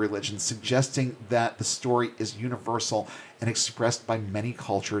with other religions, suggesting that the story is universal and expressed by many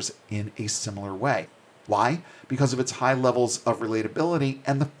cultures in a similar way. Why? Because of its high levels of relatability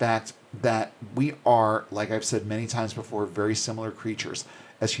and the fact that we are, like I've said many times before, very similar creatures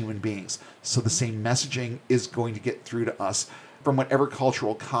as human beings. So the same messaging is going to get through to us from whatever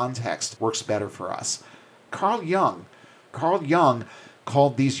cultural context works better for us. Carl Jung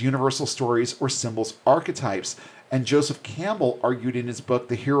called these universal stories or symbols archetypes, and Joseph Campbell argued in his book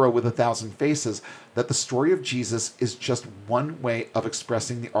The Hero with a Thousand Faces that the story of Jesus is just one way of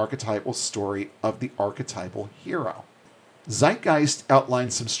expressing the archetypal story of the archetypal hero. Zeitgeist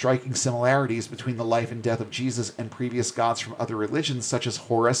outlines some striking similarities between the life and death of Jesus and previous gods from other religions such as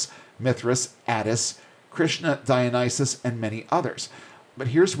Horus, Mithras, Attis, Krishna, Dionysus, and many others. But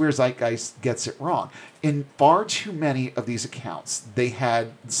here's where Zeitgeist gets it wrong. In far too many of these accounts, they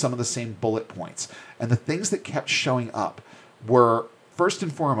had some of the same bullet points. And the things that kept showing up were, first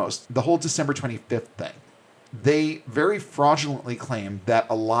and foremost, the whole December 25th thing. They very fraudulently claim that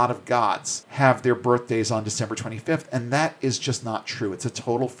a lot of gods have their birthdays on December 25th, and that is just not true. It's a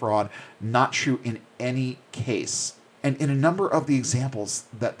total fraud, not true in any case. And in a number of the examples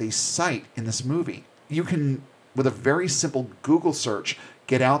that they cite in this movie, you can, with a very simple Google search,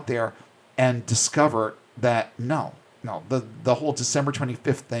 get out there and discover that no, the whole December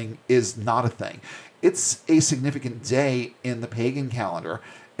 25th thing is not a thing. It's a significant day in the pagan calendar.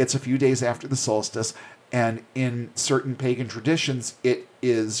 It's a few days after the solstice, and in certain pagan traditions, it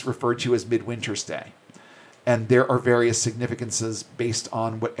is referred to as Midwinter's Day. And there are various significances based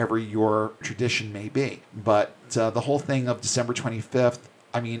on whatever your tradition may be. But the whole thing of December 25th,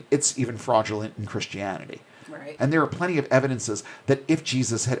 I mean, it's even fraudulent in Christianity. Right. And there are plenty of evidences that if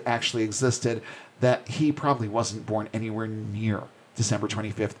Jesus had actually existed, that he probably wasn't born anywhere near December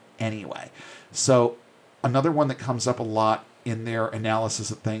 25th anyway. So another one that comes up a lot in their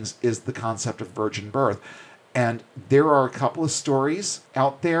analysis of things is the concept of virgin birth. And there are a couple of stories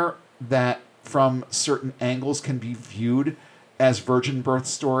out there that from certain angles can be viewed as virgin birth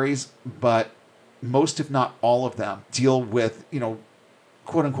stories, but most, if not all of them, deal with,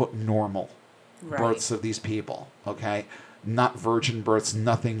 quote unquote normal births of these people, okay? Not virgin births,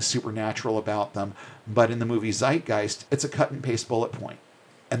 nothing supernatural about them. But in the movie Zeitgeist, it's a cut and paste bullet point,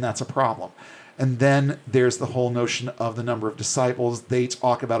 and that's a problem. And then there's the whole notion of the number of disciples. They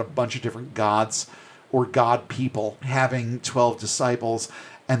talk about a bunch of different gods or god people having 12 disciples,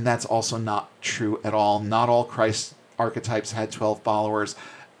 and that's also not true at all. Not all Christ archetypes had 12 followers,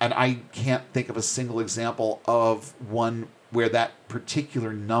 and I can't think of a single example of one where that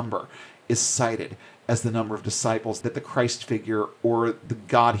particular number is cited as the number of disciples that the Christ figure or the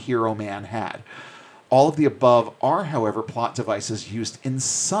God hero man had. All of the above are, however, plot devices used in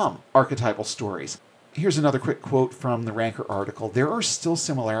some archetypal stories. Here's another quick quote from the Ranker article. There are still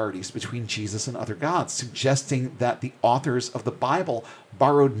similarities between Jesus and other gods, suggesting that the authors of the Bible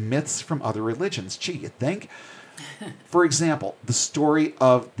borrowed myths from other religions. Gee, you think? For example, the story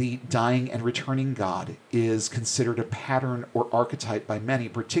of the dying and returning God is considered a pattern or archetype by many,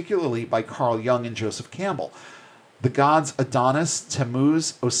 particularly by Carl Jung and Joseph Campbell. The gods Adonis,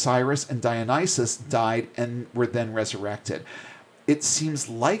 Tammuz, Osiris, and Dionysus died and were then resurrected. It seems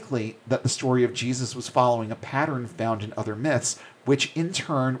likely that the story of Jesus was following a pattern found in other myths, which in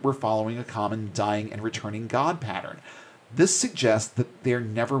turn were following a common dying and returning God pattern. This suggests that there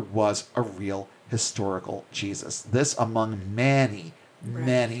never was a real historical Jesus. This among many,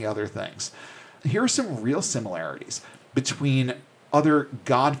 many other things. Here are some real similarities between other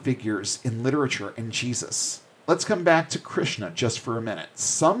God figures in literature and Jesus. Let's come back to Krishna just for a minute.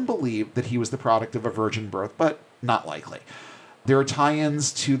 Some believe that he was the product of a virgin birth, but not likely. There are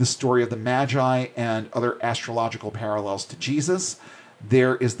tie-ins to the story of the Magi and other astrological parallels to Jesus.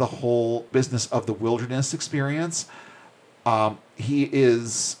 There is the whole business of the wilderness experience. He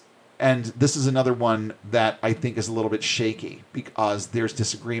is, and this is another one that I think is a little bit shaky because there's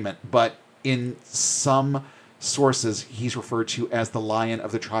disagreement, but in some sources, he's referred to as the Lion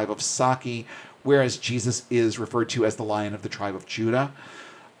of the tribe of Saki, whereas Jesus is referred to as the Lion of the tribe of Judah.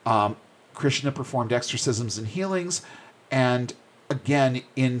 Krishna performed exorcisms and healings, and again,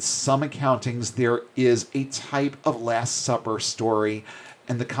 in some accountings, there is a type of Last Supper story,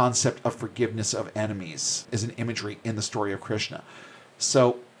 and the concept of forgiveness of enemies is an imagery in the story of Krishna.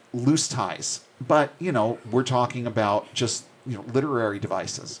 So, loose ties. But, we're talking about just, literary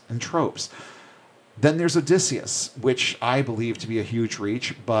devices and tropes. Then there's Odysseus, which I believe to be a huge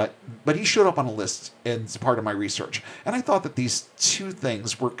reach, but he showed up on a list as part of my research. And I thought that these two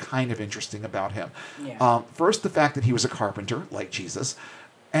things were kind of interesting about him. Yeah. First, the fact that he was a carpenter, like Jesus,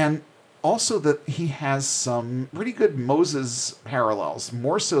 and also that he has some pretty good Moses parallels,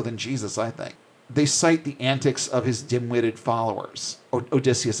 more so than Jesus, I think. They cite the antics of his dim-witted followers,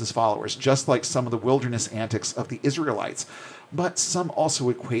 Odysseus' followers, just like some of the wilderness antics of the Israelites. But some also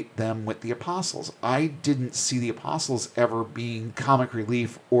equate them with the apostles. I didn't see the apostles ever being comic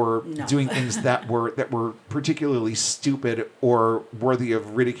relief or doing things that were particularly stupid or worthy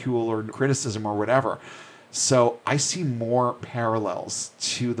of ridicule or criticism or whatever. So I see more parallels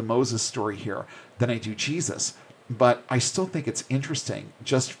to the Moses story here than I do Jesus. But I still think it's interesting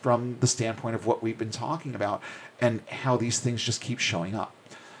just from the standpoint of what we've been talking about and how these things just keep showing up.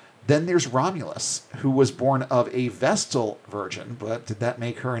 Then there's Romulus, who was born of a Vestal virgin, but did that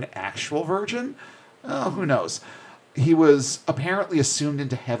make her an actual virgin? Oh, who knows? He was apparently assumed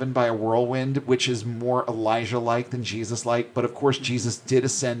into heaven by a whirlwind, which is more Elijah-like than Jesus-like, but of course Jesus did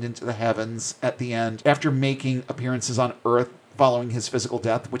ascend into the heavens at the end after making appearances on earth following his physical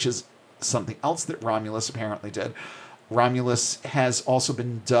death, which is something else that Romulus apparently did. Romulus has also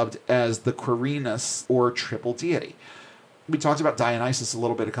been dubbed as the Quirinus, or triple deity. We talked about Dionysus a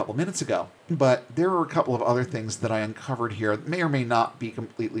little bit a couple minutes ago, but there are a couple of other things that I uncovered here that may or may not be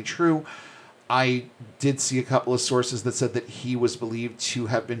completely true. I did see a couple of sources that said that he was believed to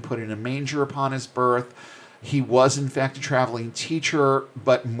have been put in a manger upon his birth. He was, in fact, a traveling teacher,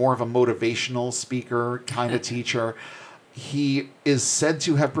 but more of a motivational speaker kind of teacher. He is said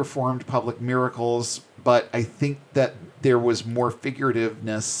to have performed public miracles, but I think that there was more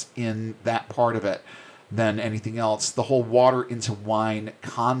figurativeness in that part of it than anything else. The whole water into wine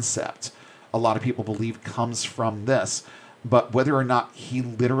concept, a lot of people believe, comes from this. But whether or not he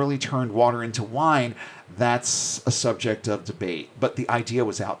literally turned water into wine, that's a subject of debate. But the idea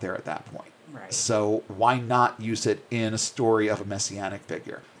was out there at that point. Right. So why not use it in a story of a messianic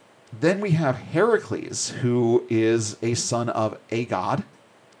figure? Then we have Heracles, who is a son of a god.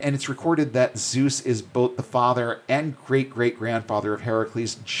 And it's recorded that Zeus is both the father and great-great-grandfather of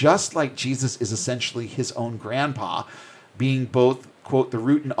Heracles, just like Jesus is essentially his own grandpa, being both, quote, the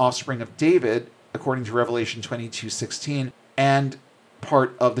root and offspring of David, according to Revelation 22:16, and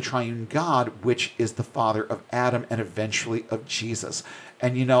part of the triune God, which is the father of Adam and eventually of Jesus.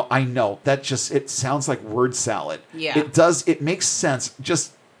 And I know that it sounds like word salad. Yeah. It does. It makes sense.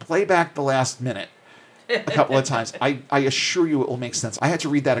 Just play back the last minute a couple of times. I assure you it will make sense. I had to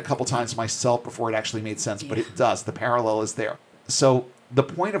read that a couple times myself before it actually made sense, but it does. The parallel is there. So the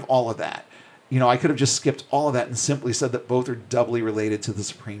point of all of that, I could have just skipped all of that and simply said that both are doubly related to the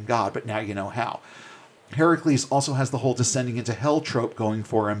supreme God, but now you know how. Heracles also has the whole descending into hell trope going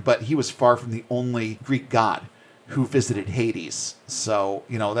for him, but he was far from the only Greek god who visited Hades. So,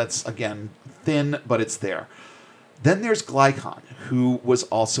 that's, again, thin, but it's there. Then there's Glycon, who was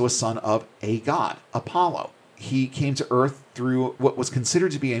also a son of a god, Apollo. He came to Earth through what was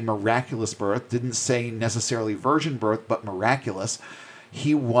considered to be a miraculous birth, didn't say necessarily virgin birth, but miraculous.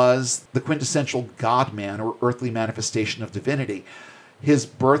 He was the quintessential God-man or earthly manifestation of divinity. His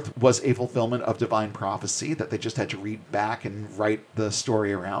birth was a fulfillment of divine prophecy that they just had to read back and write the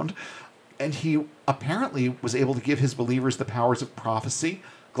story around. And he apparently was able to give his believers the powers of prophecy,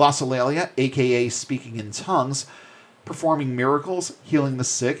 glossolalia, aka speaking in tongues, performing miracles, healing the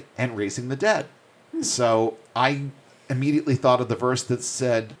sick, and raising the dead. So I immediately thought of the verse that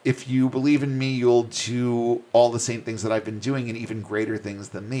said, if you believe in me, you'll do all the same things that I've been doing and even greater things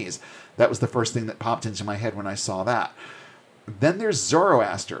than these. That was the first thing that popped into my head when I saw that. Then there's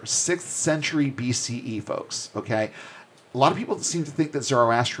Zoroaster, 6th century BCE, folks, okay? A lot of people seem to think that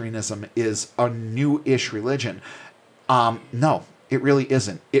Zoroastrianism is a new-ish religion. No, it really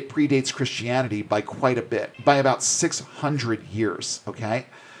isn't. It predates Christianity by quite a bit, by about 600 years, okay?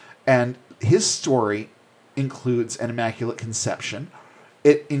 And his story includes an immaculate conception.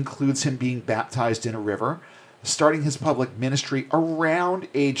 It includes him being baptized in a river, starting his public ministry around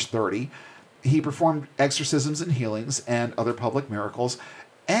age 30. He performed exorcisms and healings and other public miracles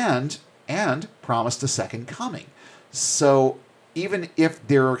and promised a second coming. So even if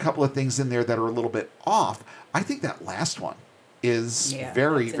there are a couple of things in there that are a little bit off, I think that last one is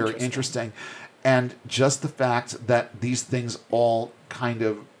very, very interesting. And just the fact that these things all kind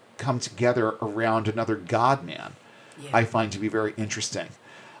of come together around another God-man. I find to be very interesting.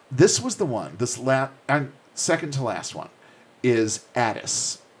 This was the one, and second to last one, is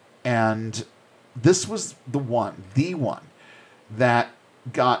Addis. And this was the one that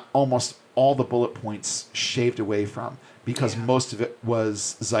got almost all the bullet points shaved away from, because most of it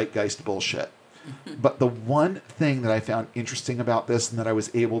was zeitgeist bullshit. But the one thing that I found interesting about this, and that I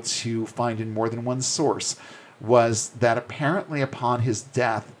was able to find in more than one source, was that apparently upon his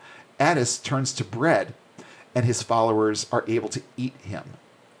death, Addis turns to bread, and his followers are able to eat him,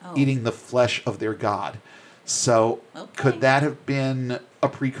 eating the flesh of their god. So could that have been a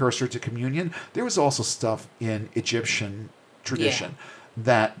precursor to communion? There was also stuff in Egyptian tradition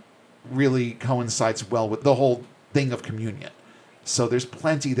that really coincides well with the whole thing of communion. So there's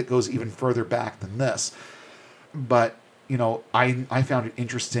plenty that goes even further back than this. But, I found it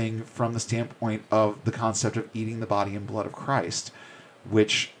interesting from the standpoint of the concept of eating the body and blood of Christ,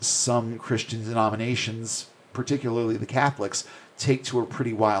 which some Christian denominations, particularly the Catholics, take to a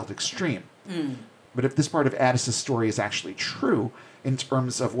pretty wild extreme. But if this part of Addis's story is actually true in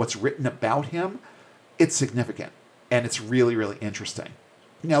terms of what's written about him, it's significant. And it's really, really interesting.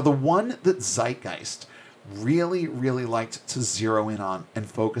 Now, the one that Zeitgeist really, really liked to zero in on and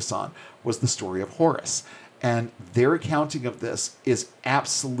focus on was the story of Horus. And their accounting of this is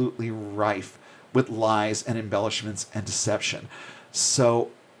absolutely rife with lies and embellishments and deception.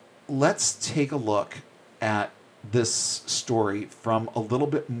 So let's take a look at this story from a little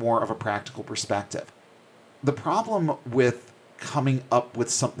bit more of a practical perspective. The problem with coming up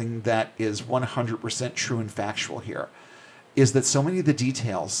with something that is 100% true and factual here is that so many of the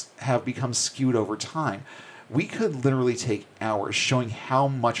details have become skewed over time. We could literally take hours showing how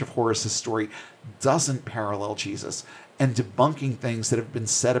much of Horus's story doesn't parallel Jesus, and debunking things that have been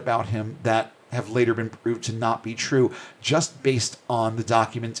said about him that have later been proved to not be true, just based on the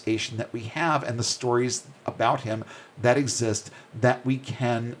documentation that we have and the stories about him that exist, that we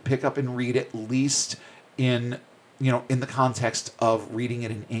can pick up and read, at least in the context of reading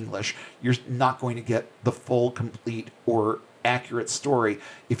it in English. You're not going to get the full, complete, or accurate story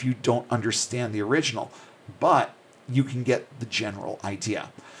if you don't understand the original, but you can get the general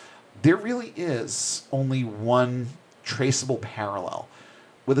idea. There really is only one traceable parallel,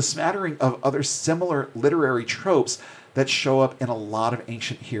 with a smattering of other similar literary tropes that show up in a lot of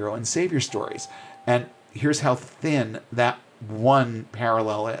ancient hero and savior stories. And here's how thin that one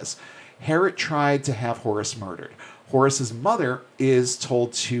parallel is. Herod tried to have Horus murdered. Horus's mother is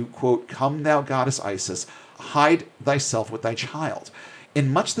told to, quote, "Come thou goddess Isis, hide thyself with thy child,"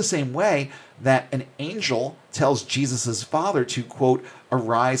 in much the same way that an angel tells Jesus' father to, quote,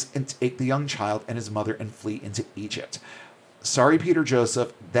 "Arise and take the young child and his mother and flee into Egypt." Sorry, Peter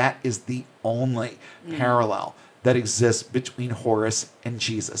Joseph, that is the only parallel that exists between Horus and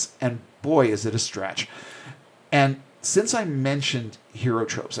Jesus. And boy, is it a stretch. And since I mentioned hero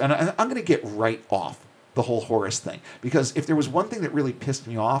tropes, and I'm going to get right off the whole Horus thing, because if there was one thing that really pissed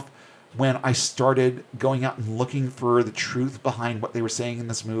me off when I started going out and looking for the truth behind what they were saying in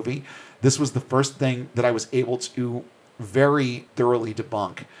this movie, this was the first thing that I was able to very thoroughly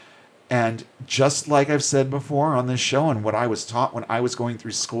debunk. And just like I've said before on this show, and what I was taught when I was going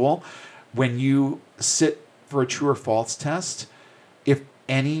through school, when you sit for a true or false test, if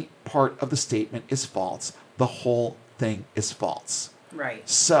any part of the statement is false, the whole thing is false. Right.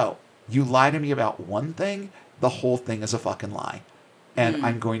 So you lie to me about one thing, the whole thing is a fucking lie. And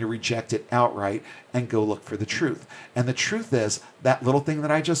I'm going to reject it outright and go look for the truth. And the truth is, that little thing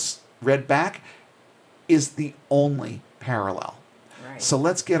that I just read back is the only parallel. Right. So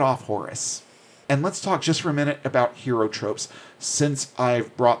let's get off Horus. And let's talk just for a minute about hero tropes, since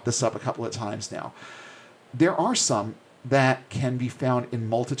I've brought this up a couple of times now. There are some that can be found in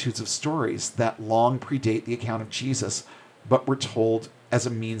multitudes of stories that long predate the account of Jesus, but were told as a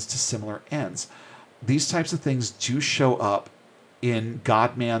means to similar ends. These types of things do show up in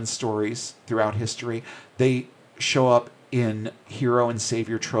God-man stories throughout history. They show up in hero and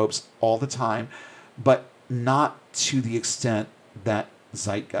savior tropes all the time, but not to the extent that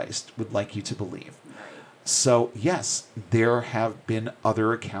Zeitgeist would like you to believe. So yes, there have been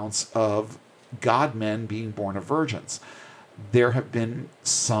other accounts of God-men being born of virgins. There have been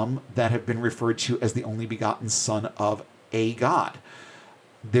some that have been referred to as the only begotten son of a god.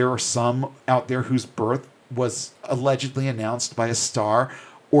 There are some out there whose birth was allegedly announced by a star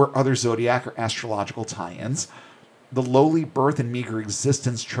or other zodiac or astrological tie-ins. The lowly birth and meager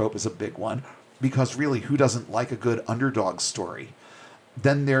existence trope is a big one, because really, who doesn't like a good underdog story?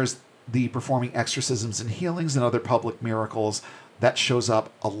 Then there's the performing exorcisms and healings and other public miracles. That shows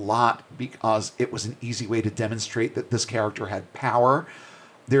up a lot because it was an easy way to demonstrate that this character had power.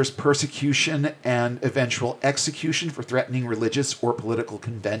 There's persecution and eventual execution for threatening religious or political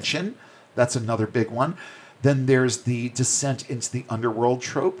convention. That's another big one. Then there's the descent into the underworld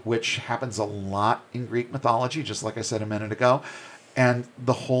trope, which happens a lot in Greek mythology, just like I said a minute ago. And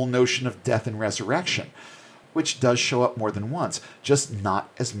the whole notion of death and resurrection, which does show up more than once, just not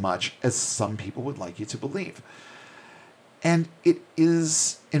as much as some people would like you to believe. And it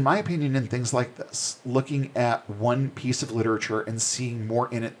is, in my opinion, in things like this, looking at one piece of literature and seeing more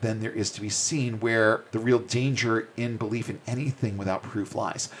in it than there is to be seen, where the real danger in belief in anything without proof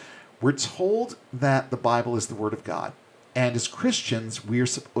lies. We're told that the Bible is the Word of God, and as Christians, we're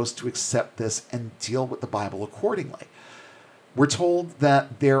supposed to accept this and deal with the Bible accordingly. We're told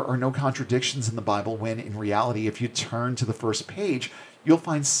that there are no contradictions in the Bible when, in reality, if you turn to the first page, you'll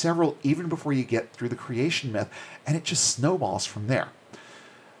find several even before you get through the creation myth, and it just snowballs from there.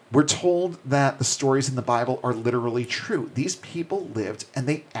 We're told that the stories in the Bible are literally true. These people lived, and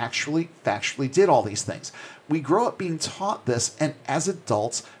they actually factually did all these things. We grow up being taught this, and as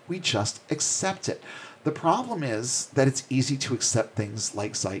adults, we just accept it. The problem is that it's easy to accept things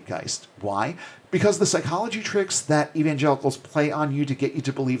like zeitgeist. Why? Because the psychology tricks that evangelicals play on you to get you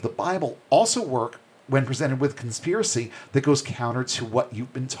to believe the Bible also work when presented with conspiracy that goes counter to what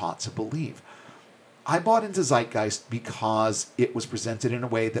you've been taught to believe. I bought into zeitgeist because it was presented in a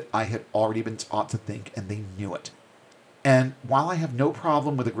way that I had already been taught to think, and they knew it. And while I have no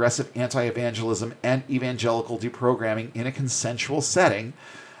problem with aggressive anti-evangelism and evangelical deprogramming in a consensual setting,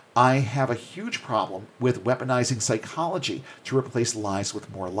 I have a huge problem with weaponizing psychology to replace lies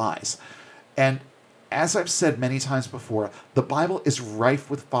with more lies. And as I've said many times before, the Bible is rife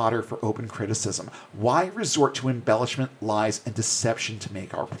with fodder for open criticism. Why resort to embellishment, lies, and deception to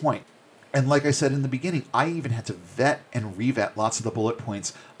make our point? And like I said in the beginning, I even had to vet and revet lots of the bullet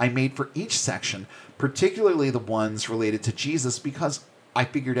points I made for each section, particularly the ones related to Jesus, because I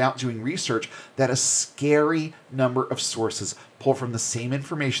figured out doing research that a scary number of sources pull from the same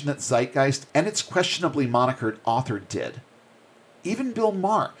information that Zeitgeist and its questionably monikered author did. Even Bill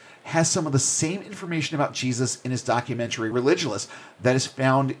Maher has some of the same information about Jesus in his documentary Religulous that is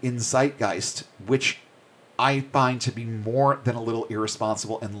found in Zeitgeist, which I find to be more than a little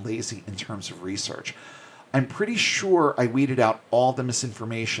irresponsible and lazy in terms of research. I'm pretty sure I weeded out all the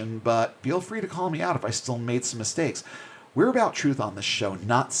misinformation, but feel free to call me out if I still made some mistakes. We're about truth on this show,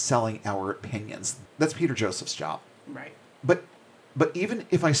 not selling our opinions. That's Peter Joseph's job. Right. But even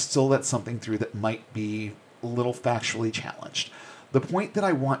if I still let something through that might be a little factually challenged, the point that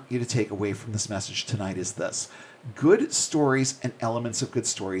I want you to take away from this message tonight is this. Good stories and elements of good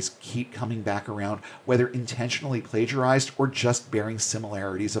stories keep coming back around, whether intentionally plagiarized or just bearing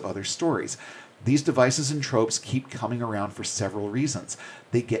similarities of other stories. These devices and tropes keep coming around for several reasons.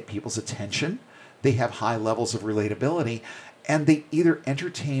 They get people's attention, they have high levels of relatability, and they either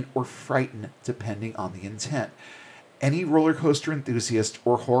entertain or frighten depending on the intent. Any roller coaster enthusiast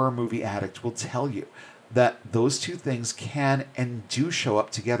or horror movie addict will tell you that those two things can and do show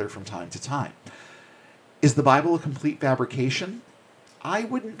up together from time to time. Is the Bible a complete fabrication? I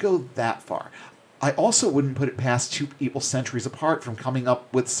wouldn't go that far. I also wouldn't put it past two people centuries apart from coming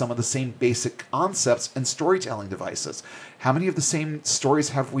up with some of the same basic concepts and storytelling devices. How many of the same stories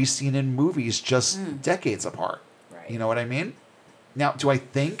have we seen in movies just decades apart? Right. You know what I mean? Now, do I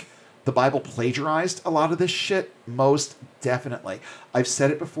think the Bible plagiarized a lot of this shit? Most definitely. I've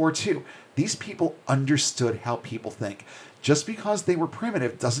said it before too. These people understood how people think. Just because they were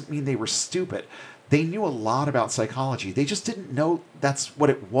primitive doesn't mean they were stupid. They knew a lot about psychology. They just didn't know that's what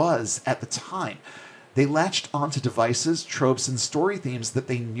it was at the time. They latched onto devices, tropes, and story themes that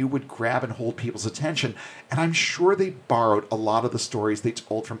they knew would grab and hold people's attention, and I'm sure they borrowed a lot of the stories they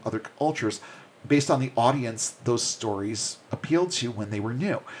told from other cultures based on the audience those stories appealed to when they were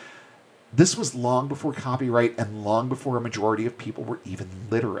new. This was long before copyright and long before a majority of people were even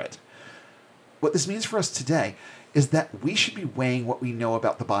literate. What this means for us today is that we should be weighing what we know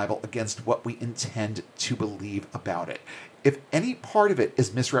about the Bible against what we intend to believe about it. If any part of it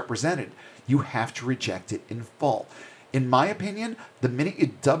is misrepresented, you have to reject it in full. In my opinion, the minute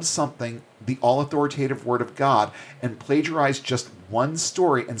you dub something the all-authoritative Word of God and plagiarize just one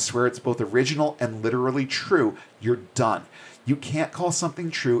story and swear it's both original and literally true, you're done. You can't call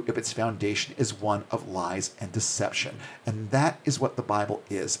something true if its foundation is one of lies and deception. And that is what the Bible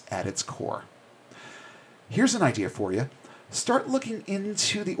is at its core. Here's an idea for you. Start looking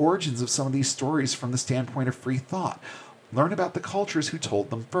into the origins of some of these stories from the standpoint of free thought. Learn about the cultures who told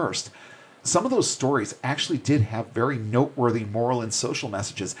them first. Some of those stories actually did have very noteworthy moral and social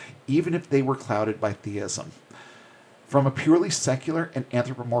messages, even if they were clouded by theism. From a purely secular and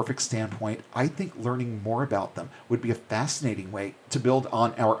anthropomorphic standpoint, I think learning more about them would be a fascinating way to build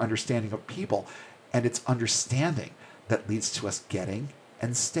on our understanding of people, and it's understanding that leads to us getting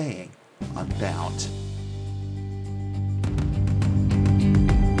and staying unbound.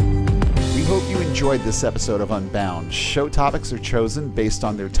 We hope you enjoyed this episode of Unbound. Show topics are chosen based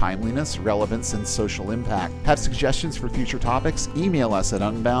on their timeliness, relevance, and social impact. Have suggestions for future topics? Email us at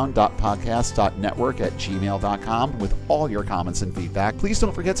unbound.podcast.network@gmail.com with all your comments and feedback. Please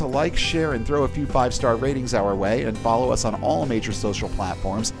don't forget to like, share, and throw a few 5-star ratings our way, and follow us on all major social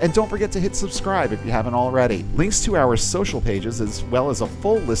platforms. And don't forget to hit subscribe if you haven't already. Links to our social pages, as well as a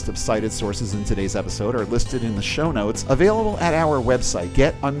full list of cited sources in today's episode, are listed in the show notes, available at our website,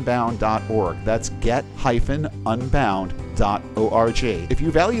 getunbound.org. That's get-unbound.org. If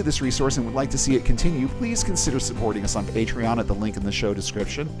you value this resource and would like to see it continue, please consider supporting us on Patreon at the link in the show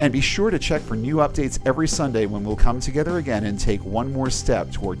description. And be sure to check for new updates every Sunday when we'll come together again and take one more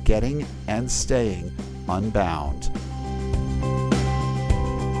step toward getting and staying unbound.